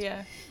policed.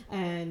 Yeah.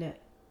 And...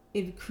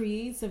 it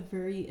creates a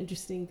very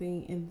interesting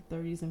thing in the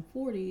 30s and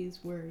 40s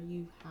where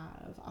you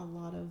have a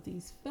lot of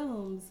these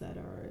films that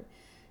are,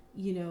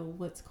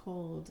 what's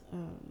called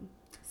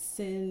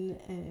sin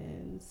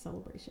and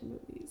celebration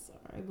movies,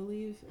 I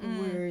believe,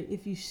 where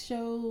if you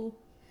show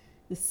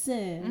the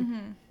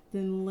sin,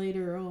 then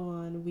later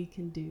on we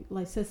can do,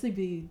 like Cecil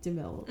B.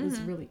 DeMille was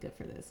really good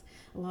for this.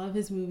 A lot of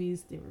his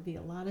movies, there would be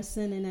a lot of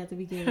sin in at the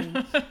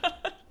beginning.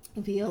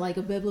 Via like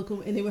a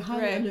biblical, and they were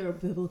hiding under a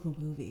biblical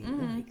movie,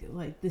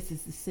 like this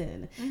is the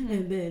sin,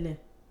 and then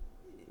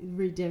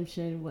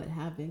redemption would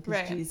happen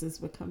because Jesus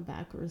would come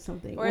back or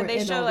something, or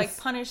they show like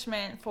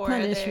punishment for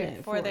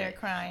their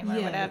crime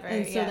or whatever,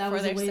 and so that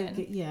was a way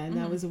sin. And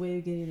that was a way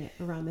of getting it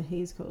around the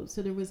Hays Code.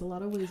 So there was a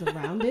lot of ways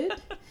around it.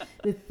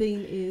 The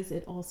thing is,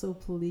 it also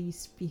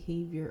policed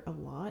behavior a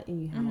lot, and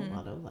you had a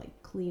lot of like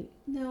you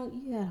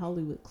had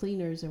Hollywood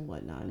cleaners and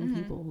whatnot, and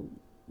people who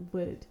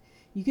would.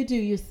 You could do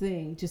your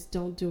thing, just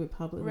don't do it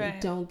publicly.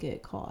 Right. Don't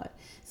get caught.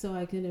 So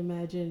I can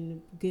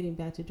imagine getting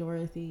back to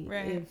Dorothy,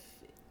 if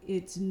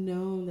it's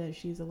known that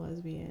she's a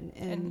lesbian,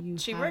 and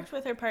she worked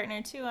with her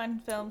partner too on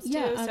films too.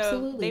 Yeah,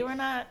 absolutely. So they were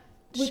not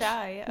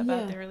shy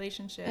about their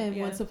relationship. And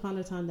once upon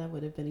a time, that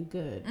would have been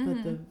good.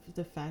 But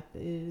the fact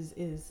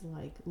is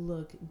like,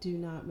 look, do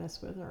not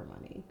mess with our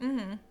money.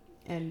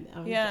 And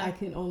I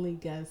can only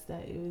guess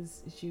that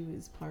she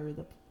was part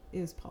of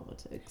is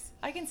politics.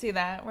 I can see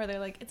that, where they're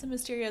like, it's a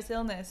mysterious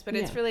illness, but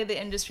it's really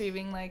the industry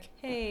being like,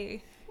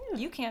 hey,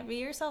 you can't be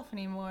yourself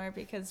anymore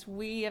because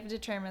we have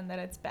determined that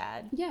it's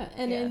bad. Yeah,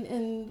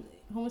 and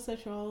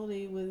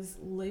homosexuality was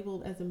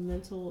labeled as a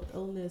mental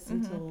illness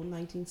until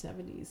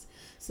 1970s.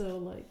 So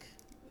like,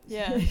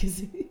 in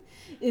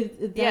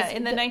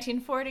the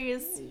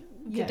 1940s,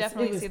 you could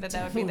definitely see that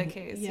would be the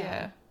case.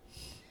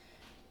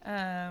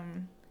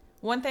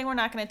 One thing we're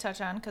not going to touch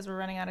on because we're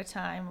running out of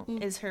time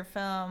is her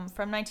film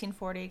from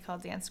 1940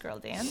 called Dance Girl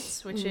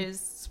Dance, which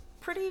is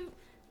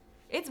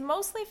it's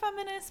mostly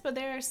feminist, but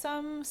there are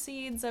some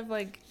seeds of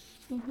like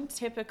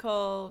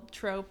typical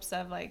tropes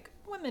of like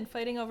women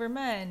fighting over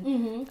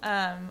men.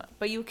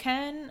 But you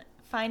can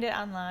find it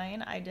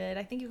online.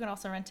 I think you can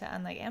also rent it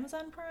on like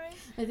Amazon Prime.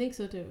 I think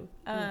so too.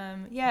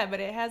 But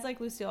it has like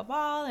Lucille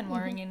Ball and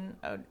Maureen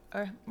O'Hara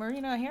or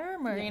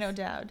Maureen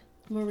O'Dowd.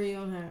 Marie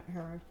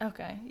O'Hara.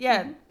 Okay.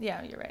 Yeah,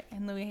 you're right.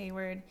 And Louis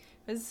Hayward.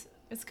 It's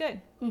good.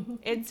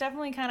 It's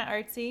definitely kind of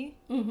artsy,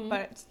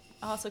 but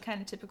also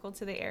kind of typical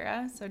to the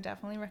era, so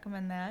definitely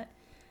recommend that.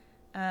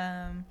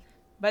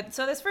 But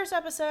so this first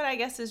episode, I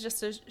guess, is just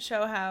to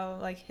show how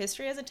like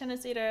history has a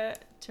tendency to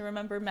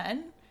remember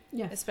men,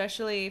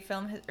 especially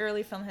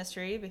early film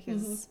history,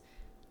 because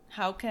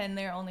how can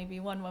there only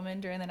be one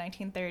woman during the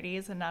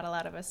 1930s and not a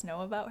lot of us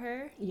know about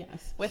her?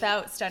 Yes.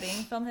 Without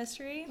studying film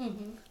history.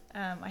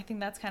 I think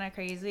that's kind of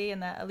crazy.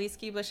 And that Elise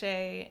Guy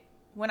Blaché,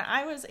 when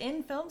I was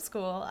in film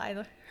school,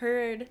 I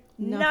heard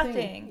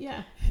nothing.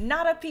 Yeah.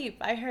 Not a peep.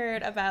 I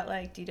heard about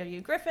like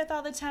D.W. Griffith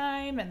all the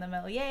time and the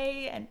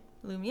Méliès and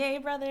Lumiere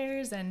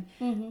brothers and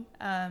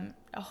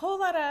a whole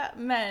lot of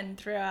men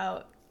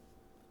throughout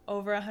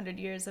over 100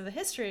 years of the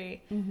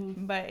history.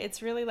 But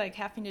it's really like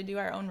having to do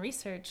our own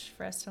research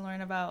for us to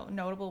learn about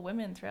notable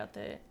women throughout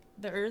the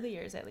early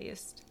years, at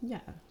least. Yeah.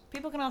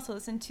 People can also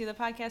listen to the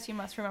podcast You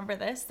Must Remember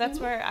This. That's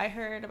where I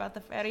heard about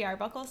the Fatty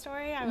Arbuckle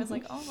story. I was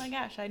like, oh my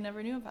gosh, I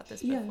never knew about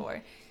this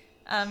before.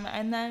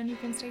 And then you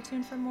can stay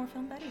tuned for more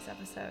Film Betties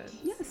episodes.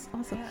 Yes,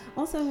 awesome. Yeah.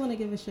 Also, I want to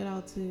give a shout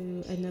out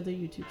to another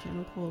YouTube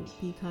channel called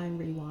Be Kind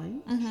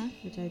Rewind,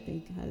 which I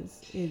think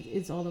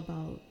is all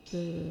about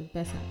the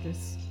Best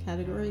Actress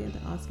category at the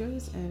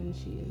Oscars, and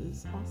she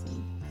is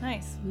awesome.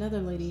 Nice. Another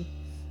lady.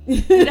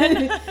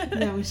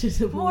 Now we should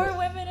support more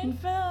women in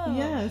film.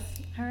 Yes.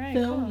 All right.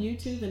 Film, cool.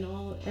 YouTube, and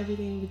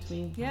everything in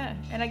between. Yeah,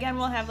 and again,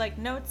 we'll have like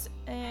notes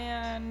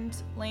and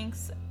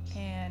links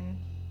and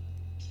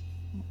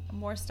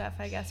more stuff,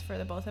 I guess, for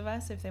the both of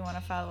us if they want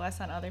to follow us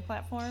on other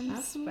platforms.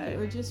 Absolutely,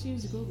 or just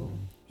use Google.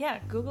 Yeah,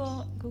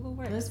 Google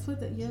works. Let's put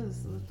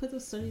the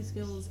study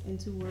skills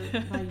into work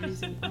by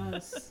using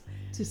us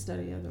to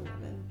study other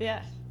women.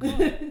 Yeah. Cool.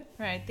 All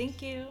right.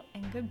 Thank you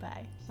and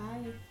goodbye.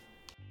 Bye.